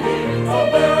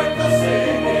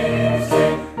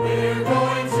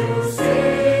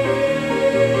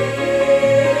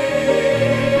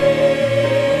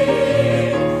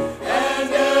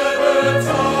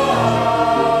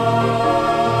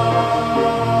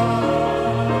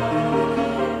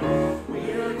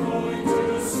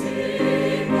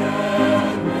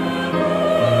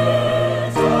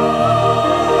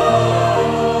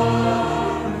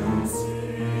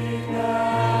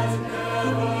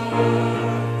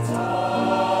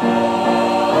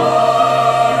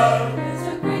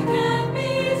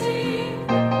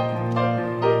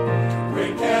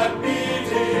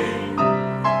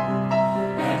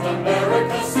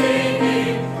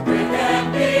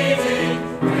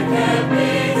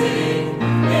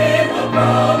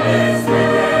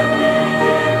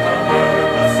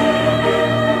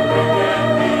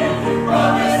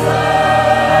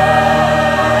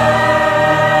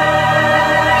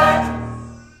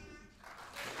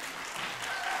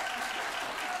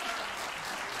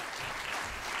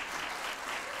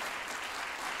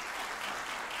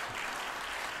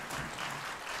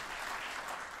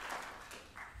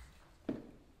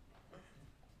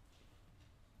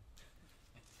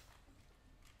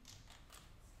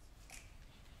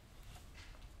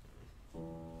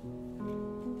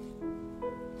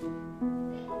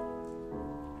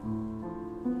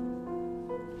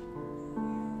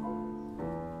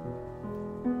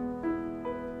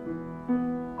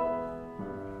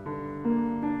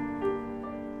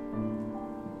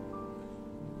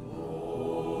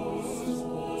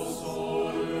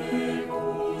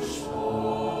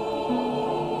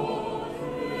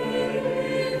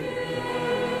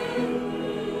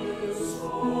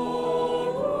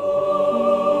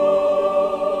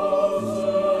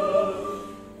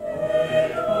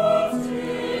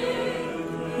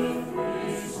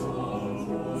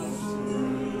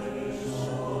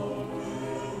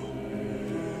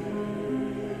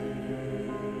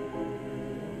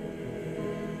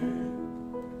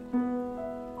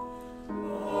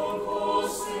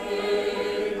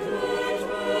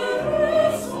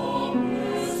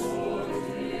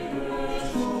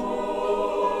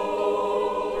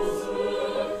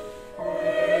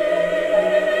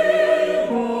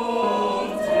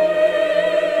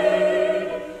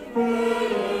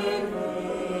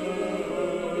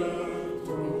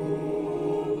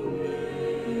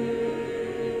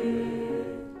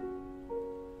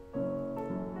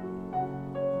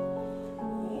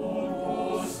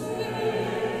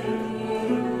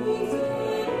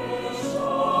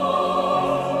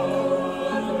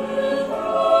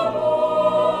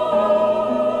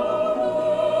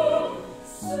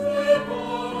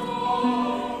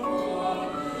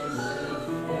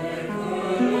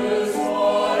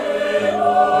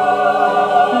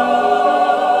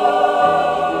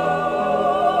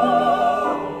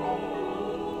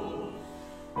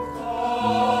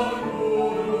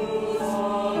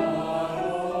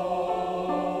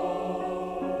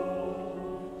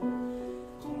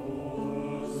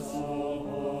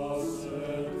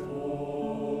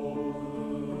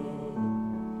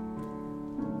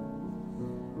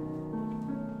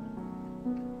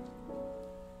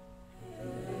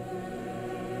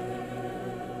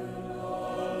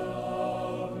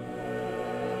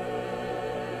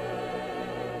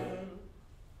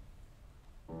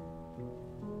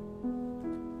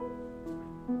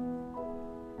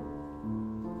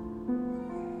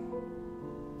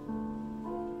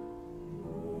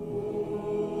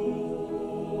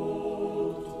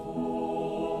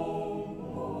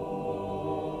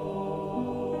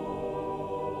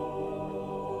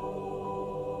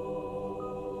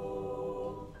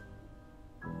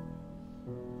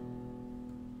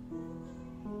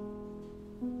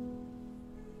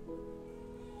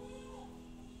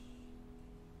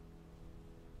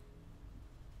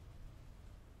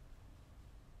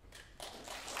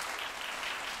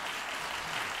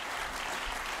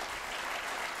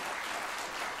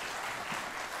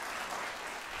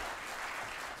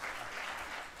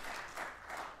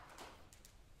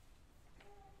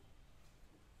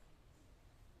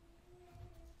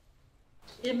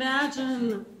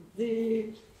 imagine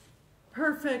the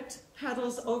perfect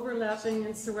petals overlapping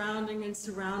and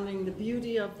surrounding the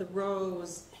beauty of the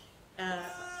rose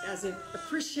as it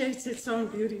appreciates its own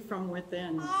beauty from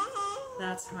within.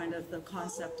 That's kind of the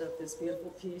concept of this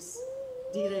beautiful piece,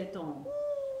 dirait-on.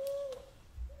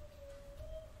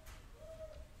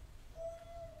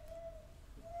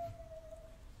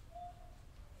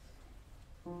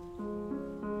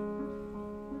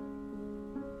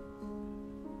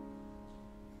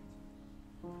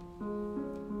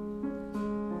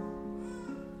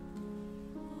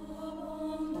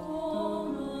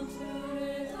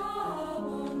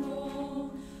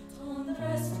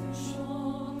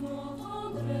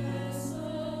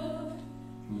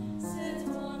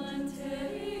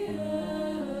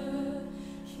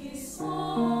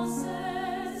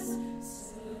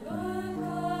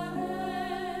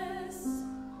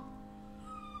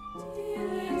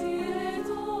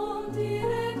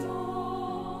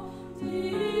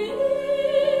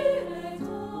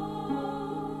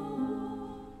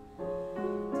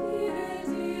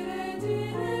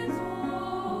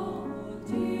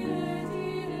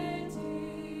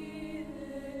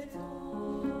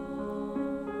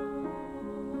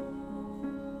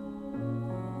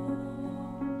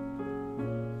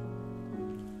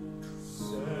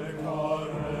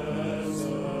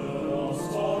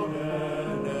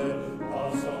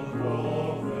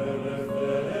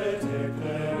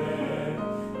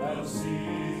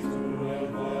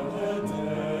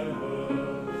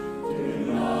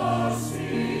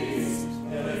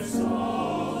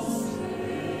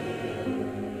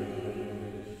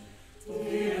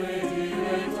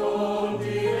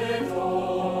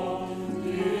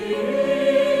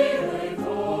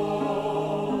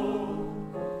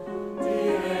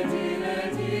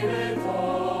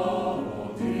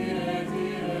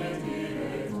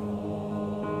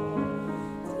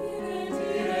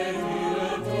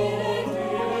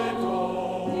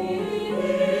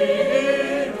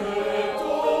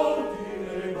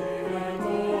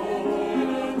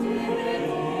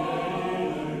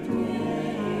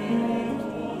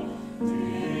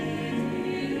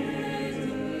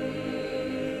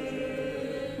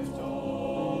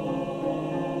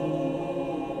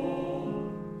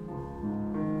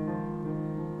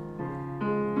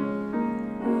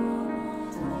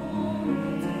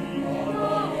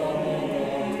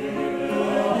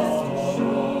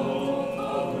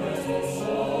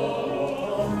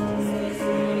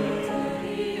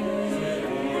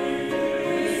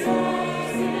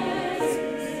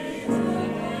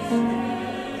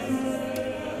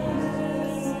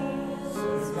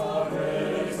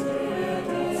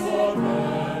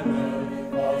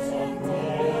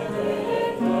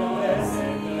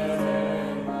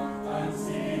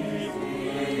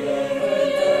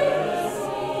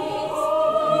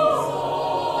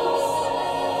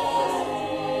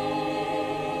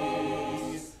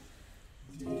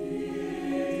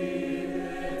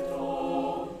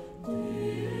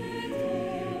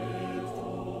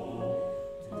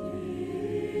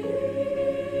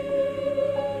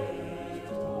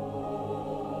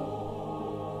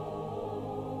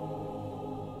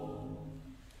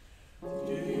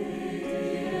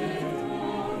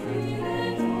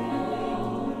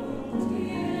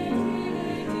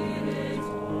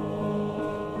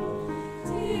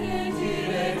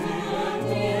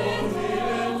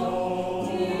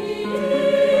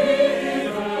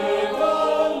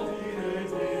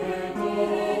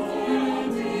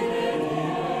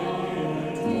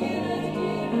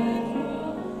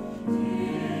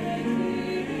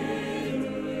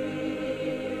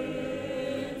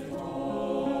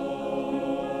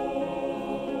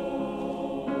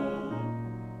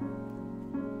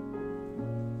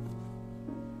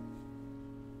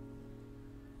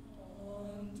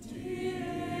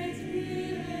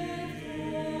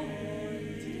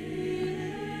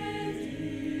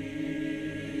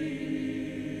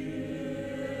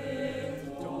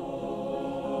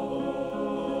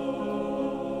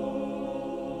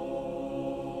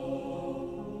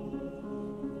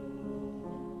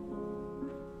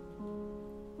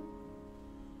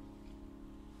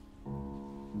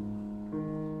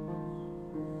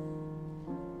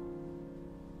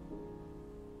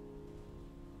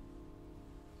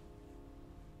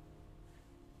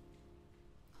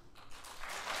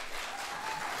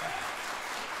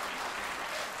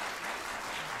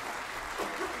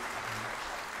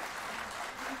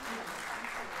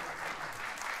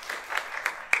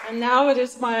 And now it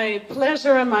is my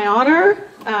pleasure and my honor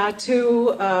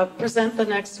to present the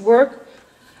next work,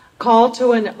 Call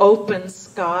to an Open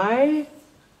Sky,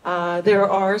 There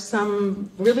are some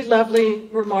really lovely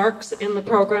remarks in the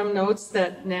program notes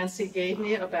that Nancy gave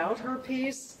me about her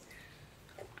piece.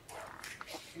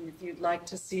 And if you'd like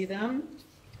to see them,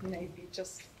 maybe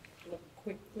just look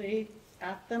quickly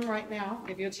at them right now,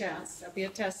 give you a chance. There'll be a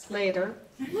test later.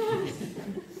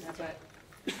 But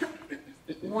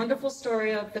wonderful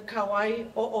story of the kawaii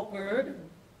o'o bird.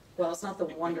 Well, it's not the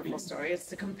wonderful story, it's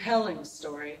the compelling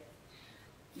story,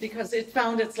 because it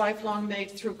found its lifelong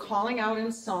mate through calling out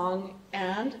in song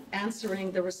and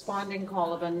answering the responding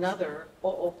call of another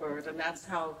o'o bird. And that's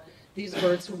how these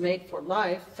birds who mate for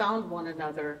life found one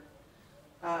another.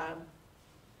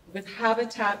 With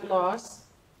habitat loss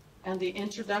and the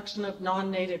introduction of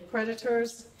non-native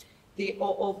predators, the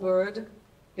o'o bird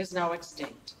is now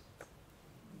extinct.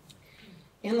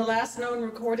 In the last known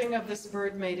recording of this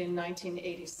bird made in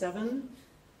 1987,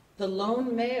 the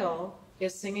lone male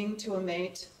is singing to a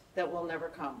mate that will never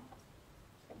come.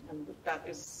 And that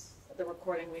is the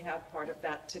recording we have, part of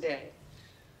that today.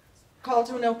 Call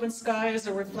to an Open Sky is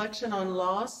a reflection on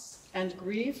loss and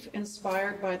grief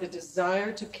inspired by the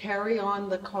desire to carry on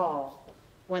the call.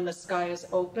 When the sky is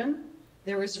open,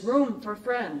 there is room for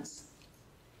friends.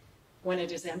 When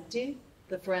it is empty,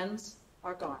 the friends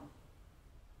are gone.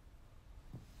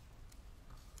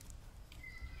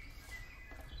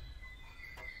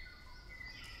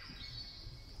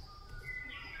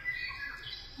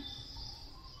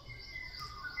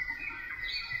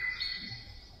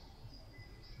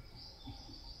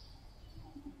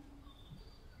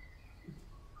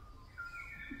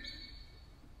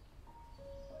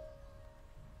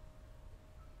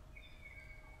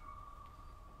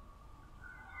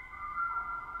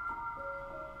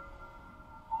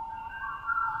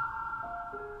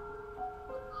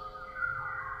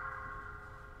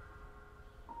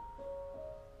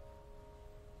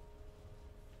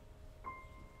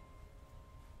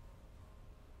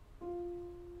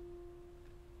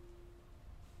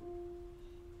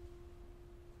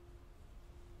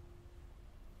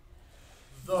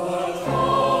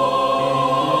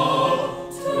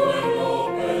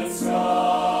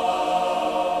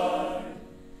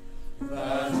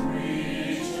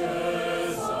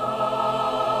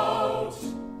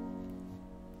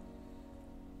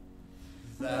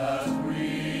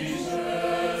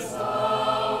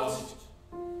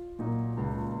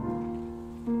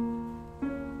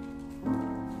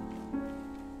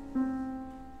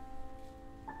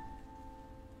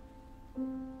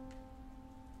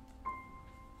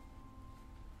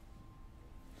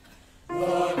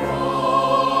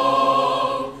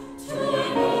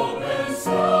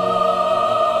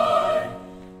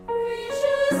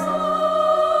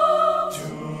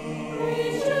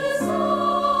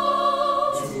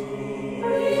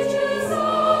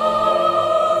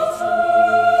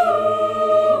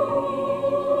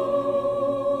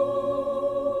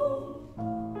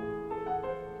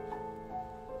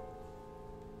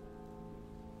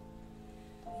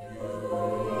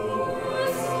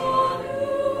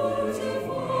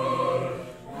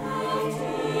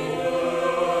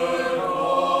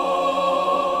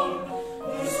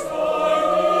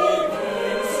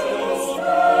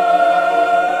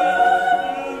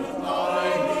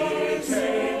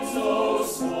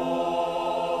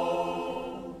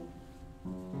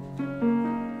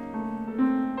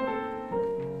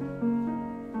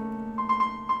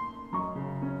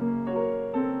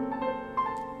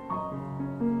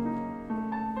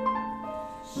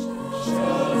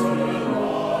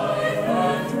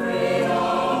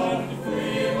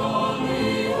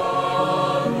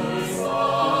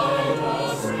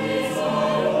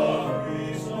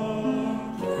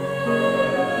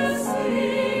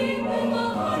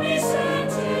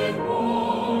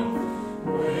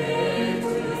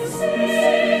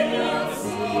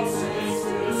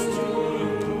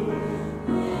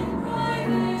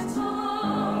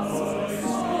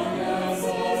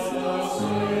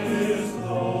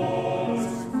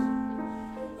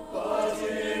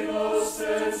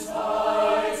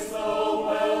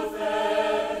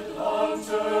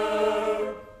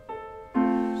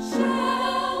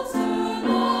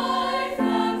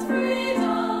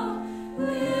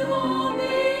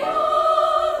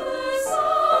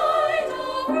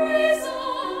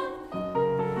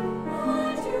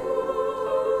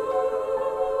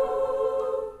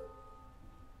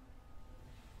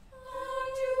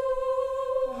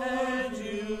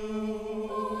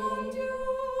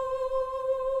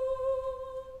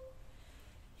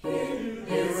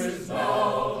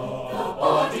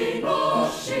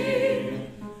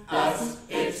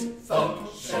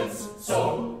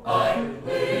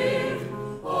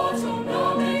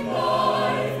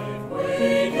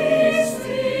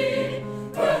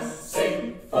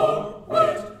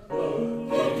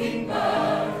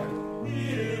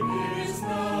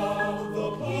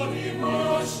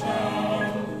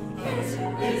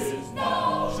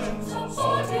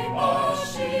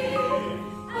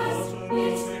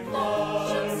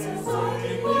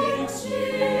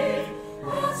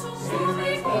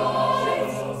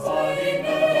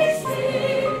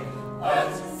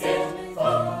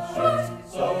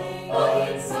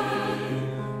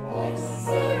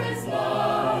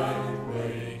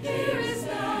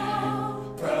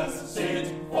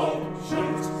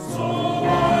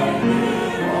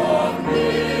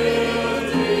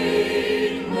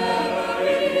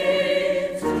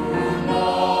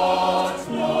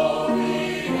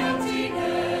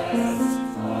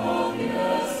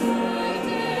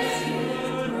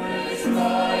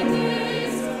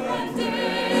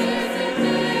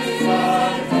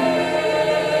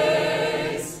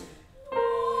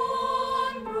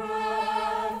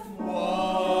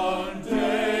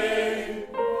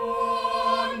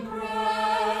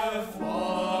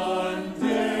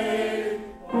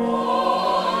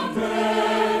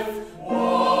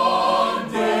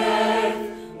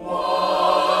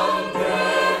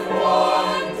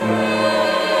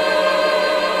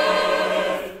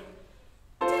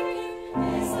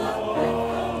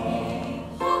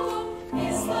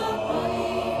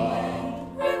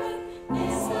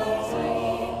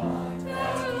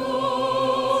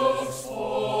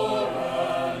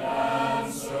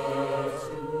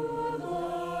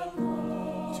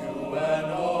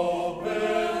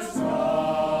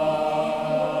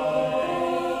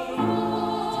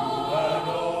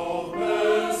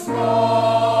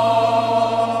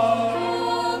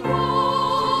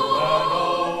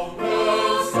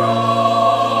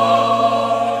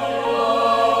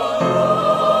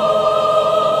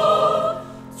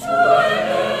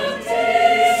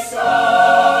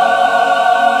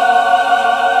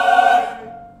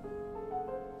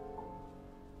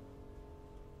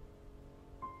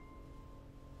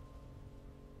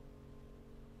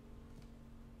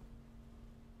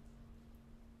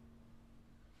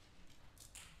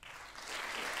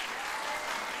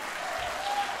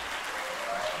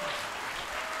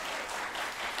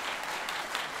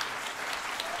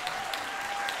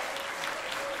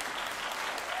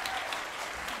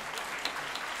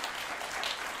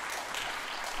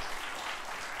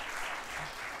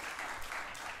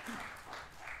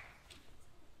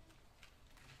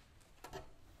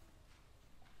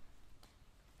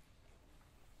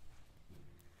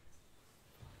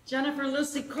 Jennifer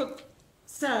Lucy Cook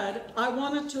said, I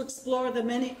wanted to explore the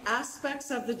many aspects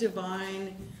of the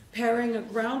divine, pairing a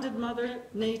grounded Mother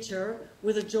Nature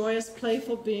with a joyous,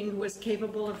 playful being who is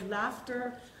capable of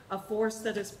laughter, a force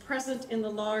that is present in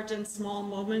the large and small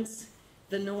moments,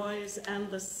 the noise and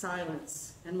the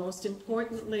silence, and most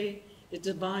importantly, the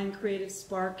divine creative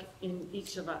spark in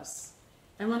each of us.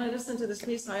 And when I listen to this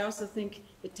piece, I also think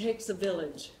it takes a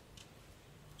village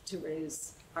to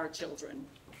raise our children.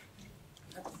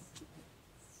 That's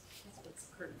what's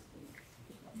occurred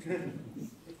to me.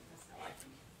 That's how I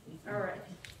think. All right.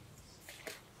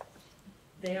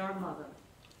 They are mother.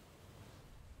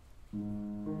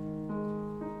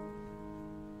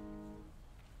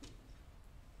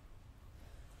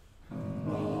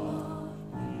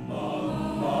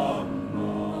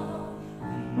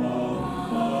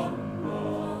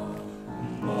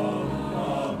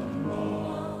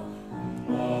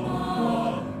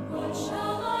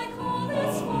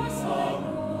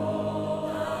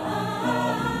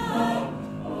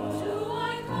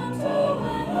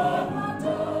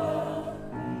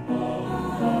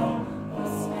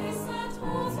 Space that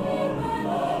holds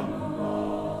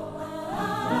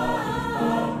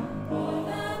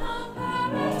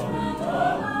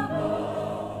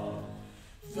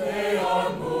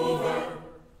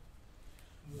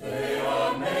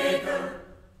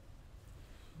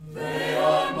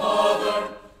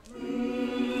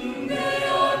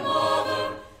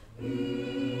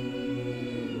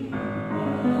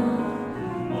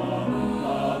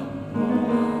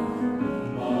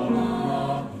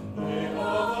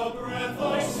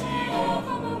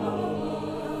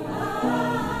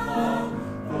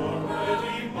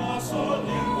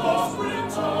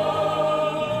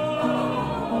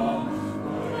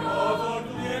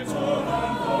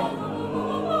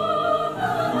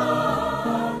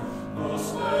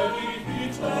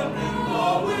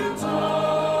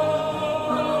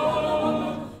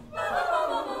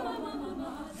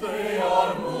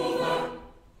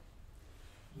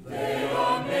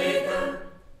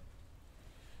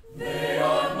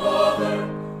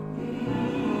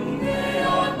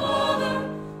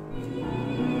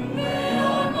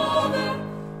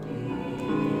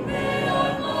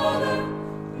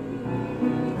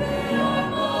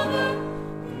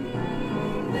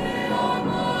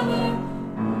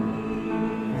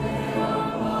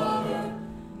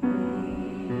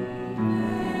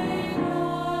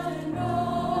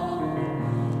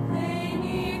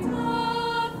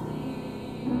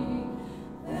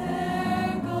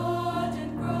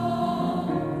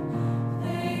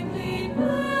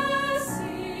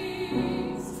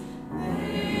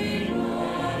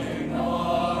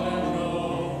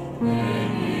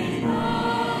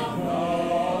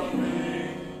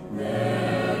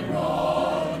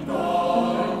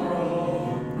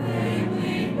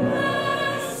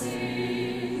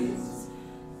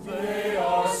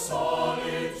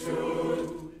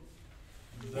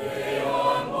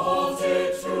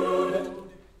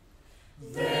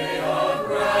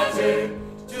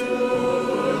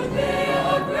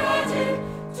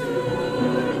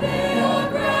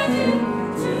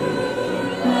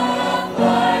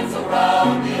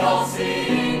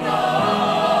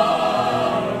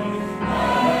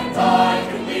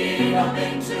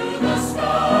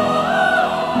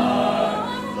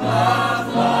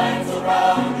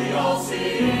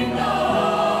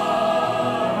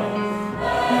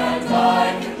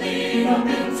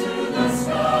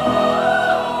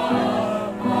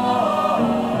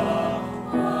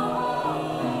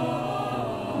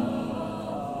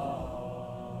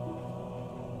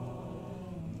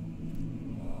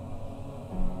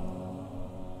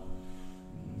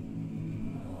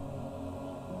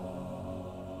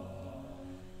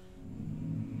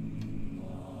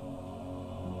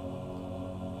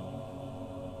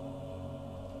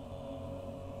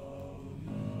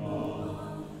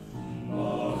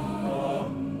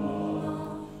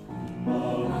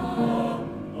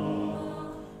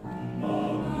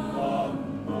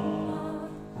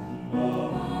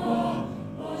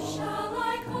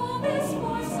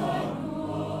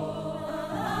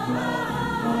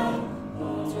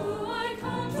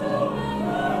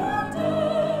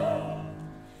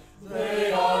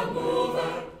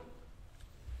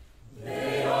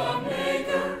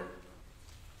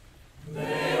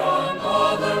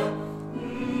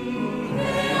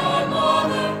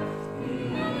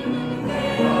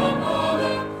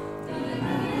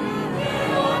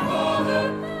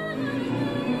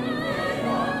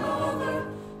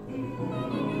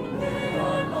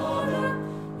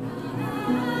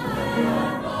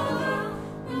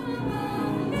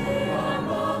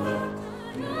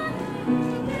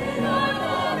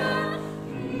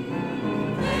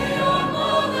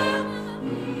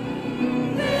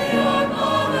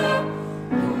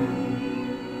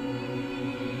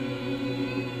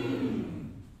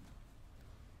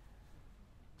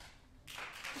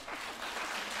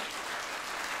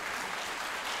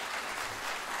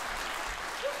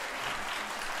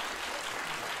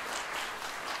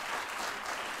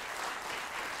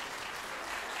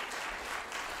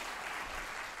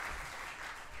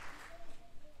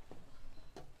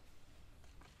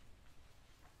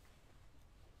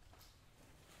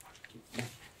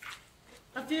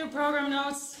few program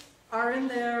notes are in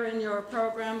there in your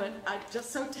program, but I'm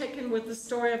just so taken with the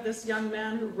story of this young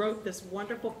man who wrote this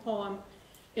wonderful poem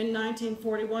in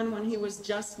 1941 when he was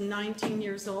just 19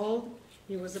 years old.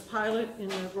 He was a pilot in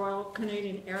the Royal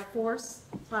Canadian Air Force,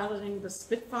 piloting the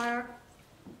Spitfire,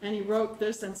 and he wrote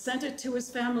this and sent it to his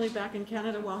family back in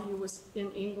Canada while he was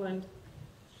in England.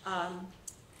 I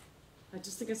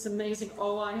just think it's amazing.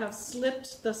 Oh, I have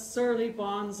slipped the surly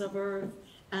bonds of earth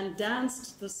and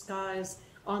danced the skies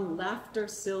on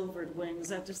laughter-silvered wings.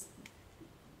 That just,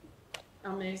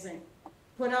 amazing.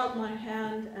 Put out my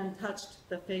hand and touched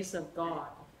the face of God.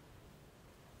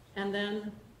 And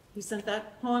then he sent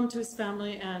that poem to his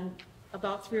family, and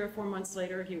about 3 or 4 months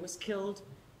later, he was killed,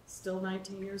 still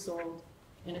 19 years old,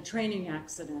 in a training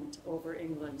accident over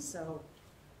England. So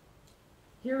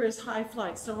here is High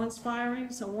Flight, so inspiring,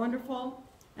 so wonderful,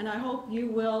 and I hope you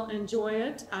will enjoy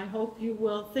it. I hope you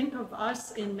will think of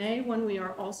us in May when we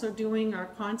are also doing our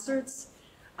concerts,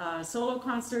 solo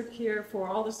concert here for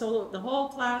all the whole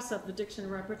class of the diction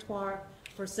repertoire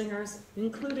for singers,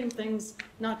 including things,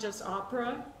 not just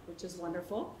opera, which is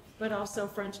wonderful, but also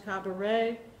French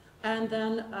cabaret, and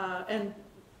then, and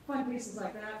fun pieces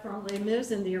like that from Les Mis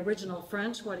in the original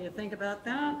French. What do you think about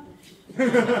that?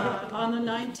 On the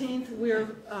 19th,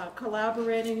 we're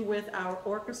collaborating with our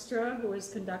orchestra, that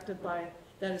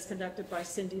is conducted by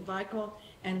Cindy Weichel,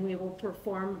 and we will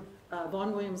perform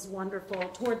Vaughan Williams' wonderful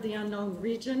Toward the Unknown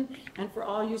Region. And for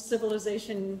all you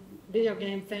Civilization video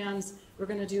game fans, we're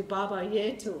going to do Baba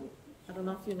Yetu. I don't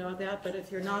know if you know that, but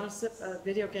if you're not a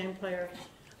video game player,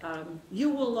 you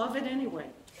will love it anyway.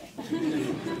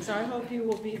 So I hope you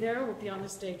will be there. We'll be on the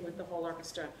stage with the whole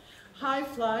orchestra. High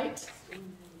Flight.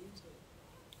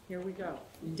 Here we go.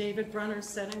 David Brunner's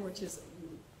setting, which is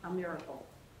a miracle.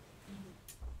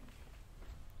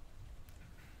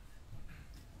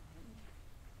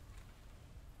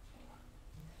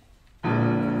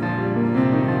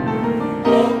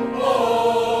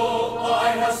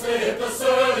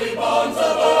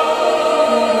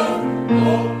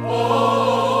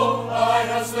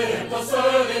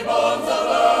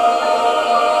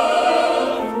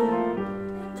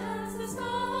 Dance the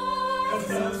skies,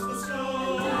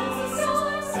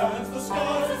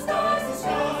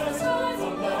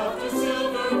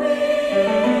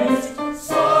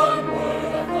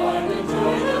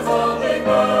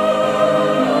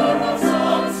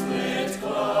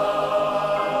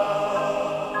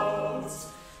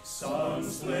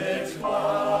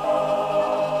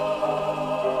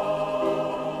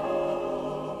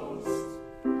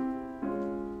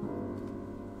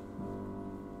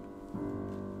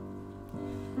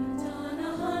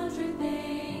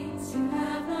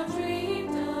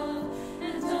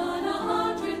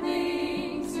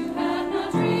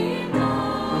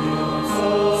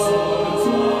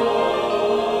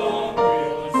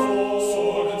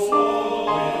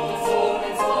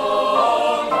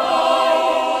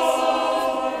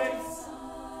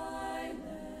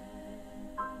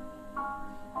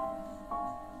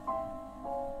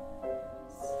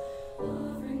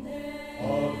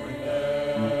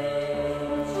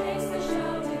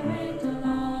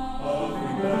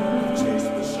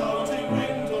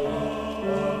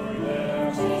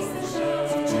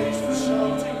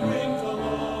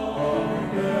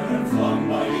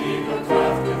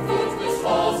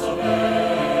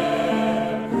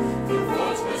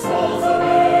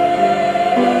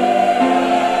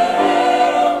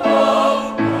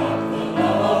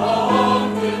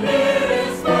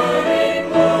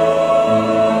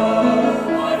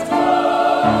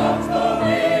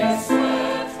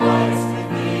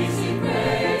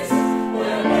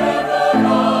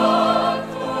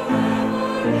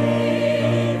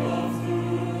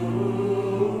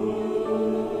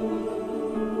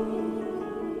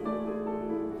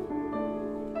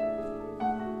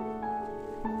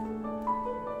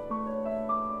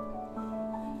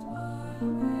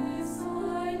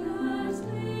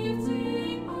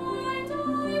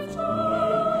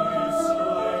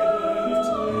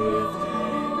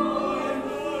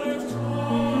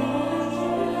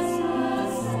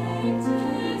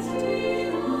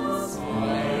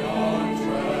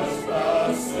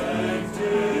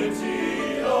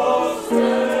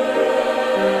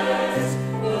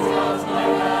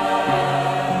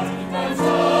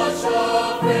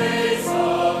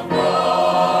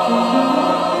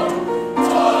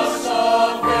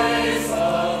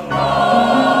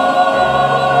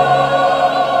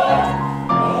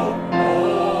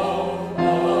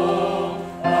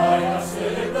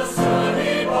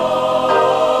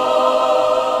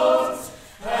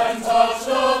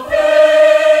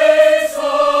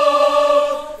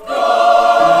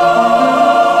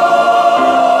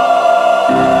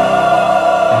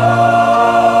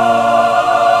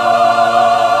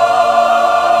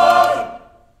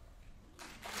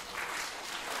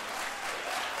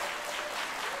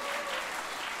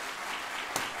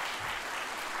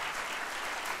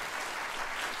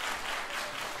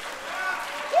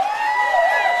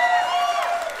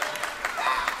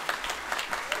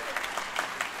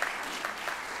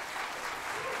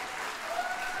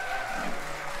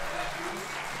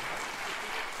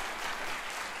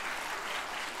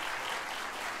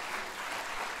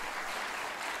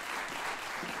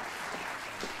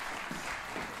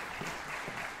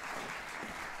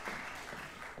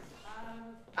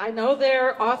 I know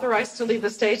they're authorized to leave the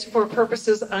stage for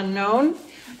purposes unknown,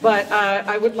 but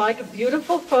I would like a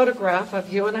beautiful photograph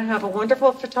of you, and I have a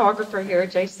wonderful photographer here.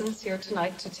 Jason's here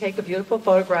tonight to take a beautiful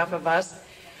photograph of us.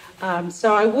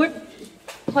 So I would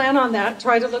plan on that,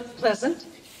 try to look pleasant.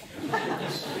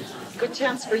 Good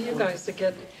chance for you guys to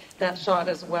get that shot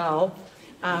as well.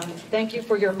 Thank you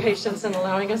for your patience in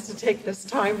allowing us to take this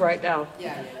time right now.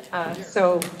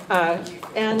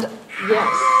 And yes.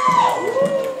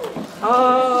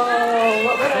 Oh,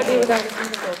 what would I do without a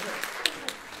beautiful?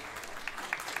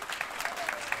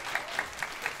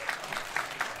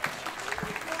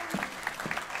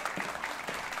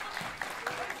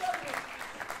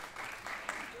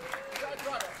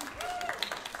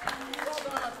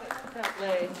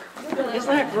 Isn't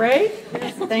that great?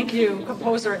 Thank you,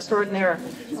 composer extraordinaire.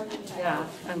 Yeah,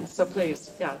 and so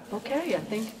pleased. Yeah, okay, I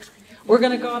think we're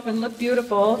going to go up and look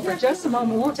beautiful for just a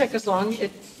moment. It won't take us long.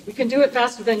 We can do it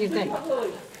faster than you think. I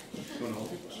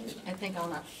think I'll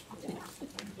not.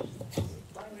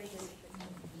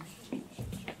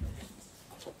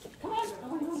 Come on.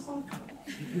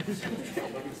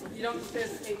 You don't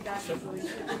take that.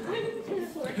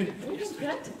 We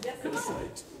have to get closer.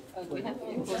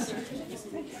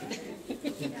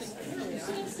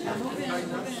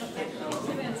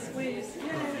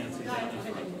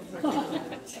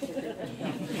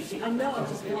 I know, I'm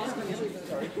just asking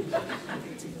everybody.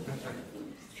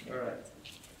 All right.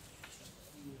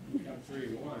 Count 3,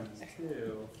 1,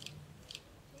 2.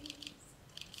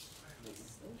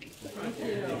 Thank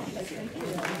you. Thank you.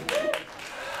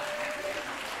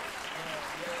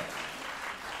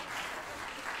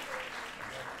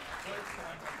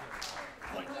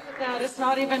 That it's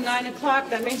not even 9 o'clock.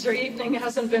 That means your evening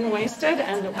hasn't been wasted,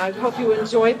 and I hope you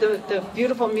enjoyed the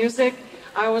beautiful music.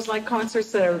 I always like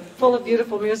concerts that are full of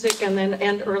beautiful music and then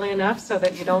end early enough so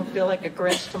that you don't feel like a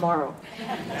Grinch tomorrow.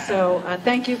 So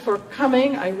thank you for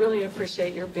coming. I really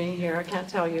appreciate your being here. I can't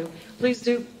tell you. Please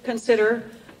do consider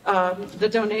the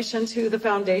donation to the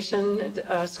foundation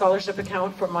scholarship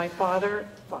account for my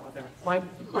my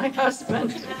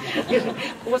husband.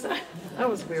 That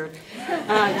was weird.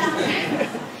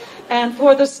 And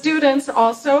for the students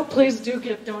also, please do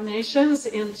give donations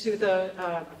into the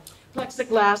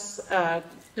plexiglass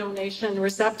donation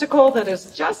receptacle that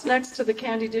is just next to the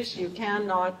candy dish. You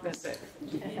cannot miss it.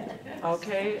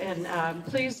 Okay, and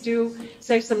please do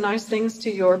say some nice things to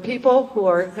your people who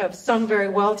have sung very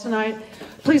well tonight.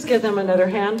 Please give them another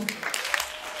hand.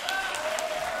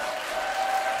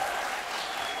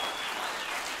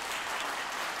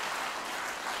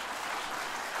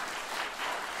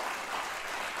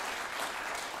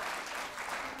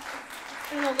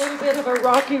 And a little bit of a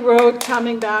rocky road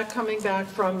coming back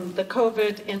from the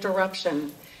COVID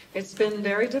interruption. It's been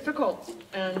very difficult,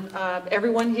 and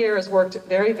everyone here has worked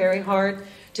very, very hard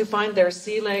to find their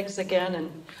sea legs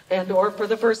again and or for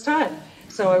the first time.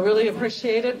 So I really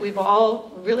appreciate it. We've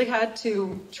all really had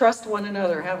to trust one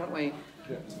another, haven't we?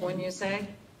 When you say?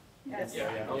 Yes.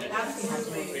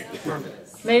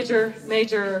 Major,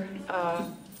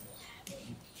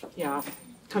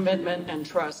 commitment and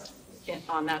trust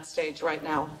on that stage right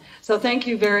now. So thank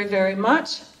you very, very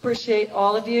much. Appreciate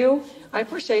all of you. I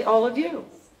appreciate all of you.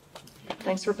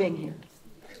 Thanks for being here.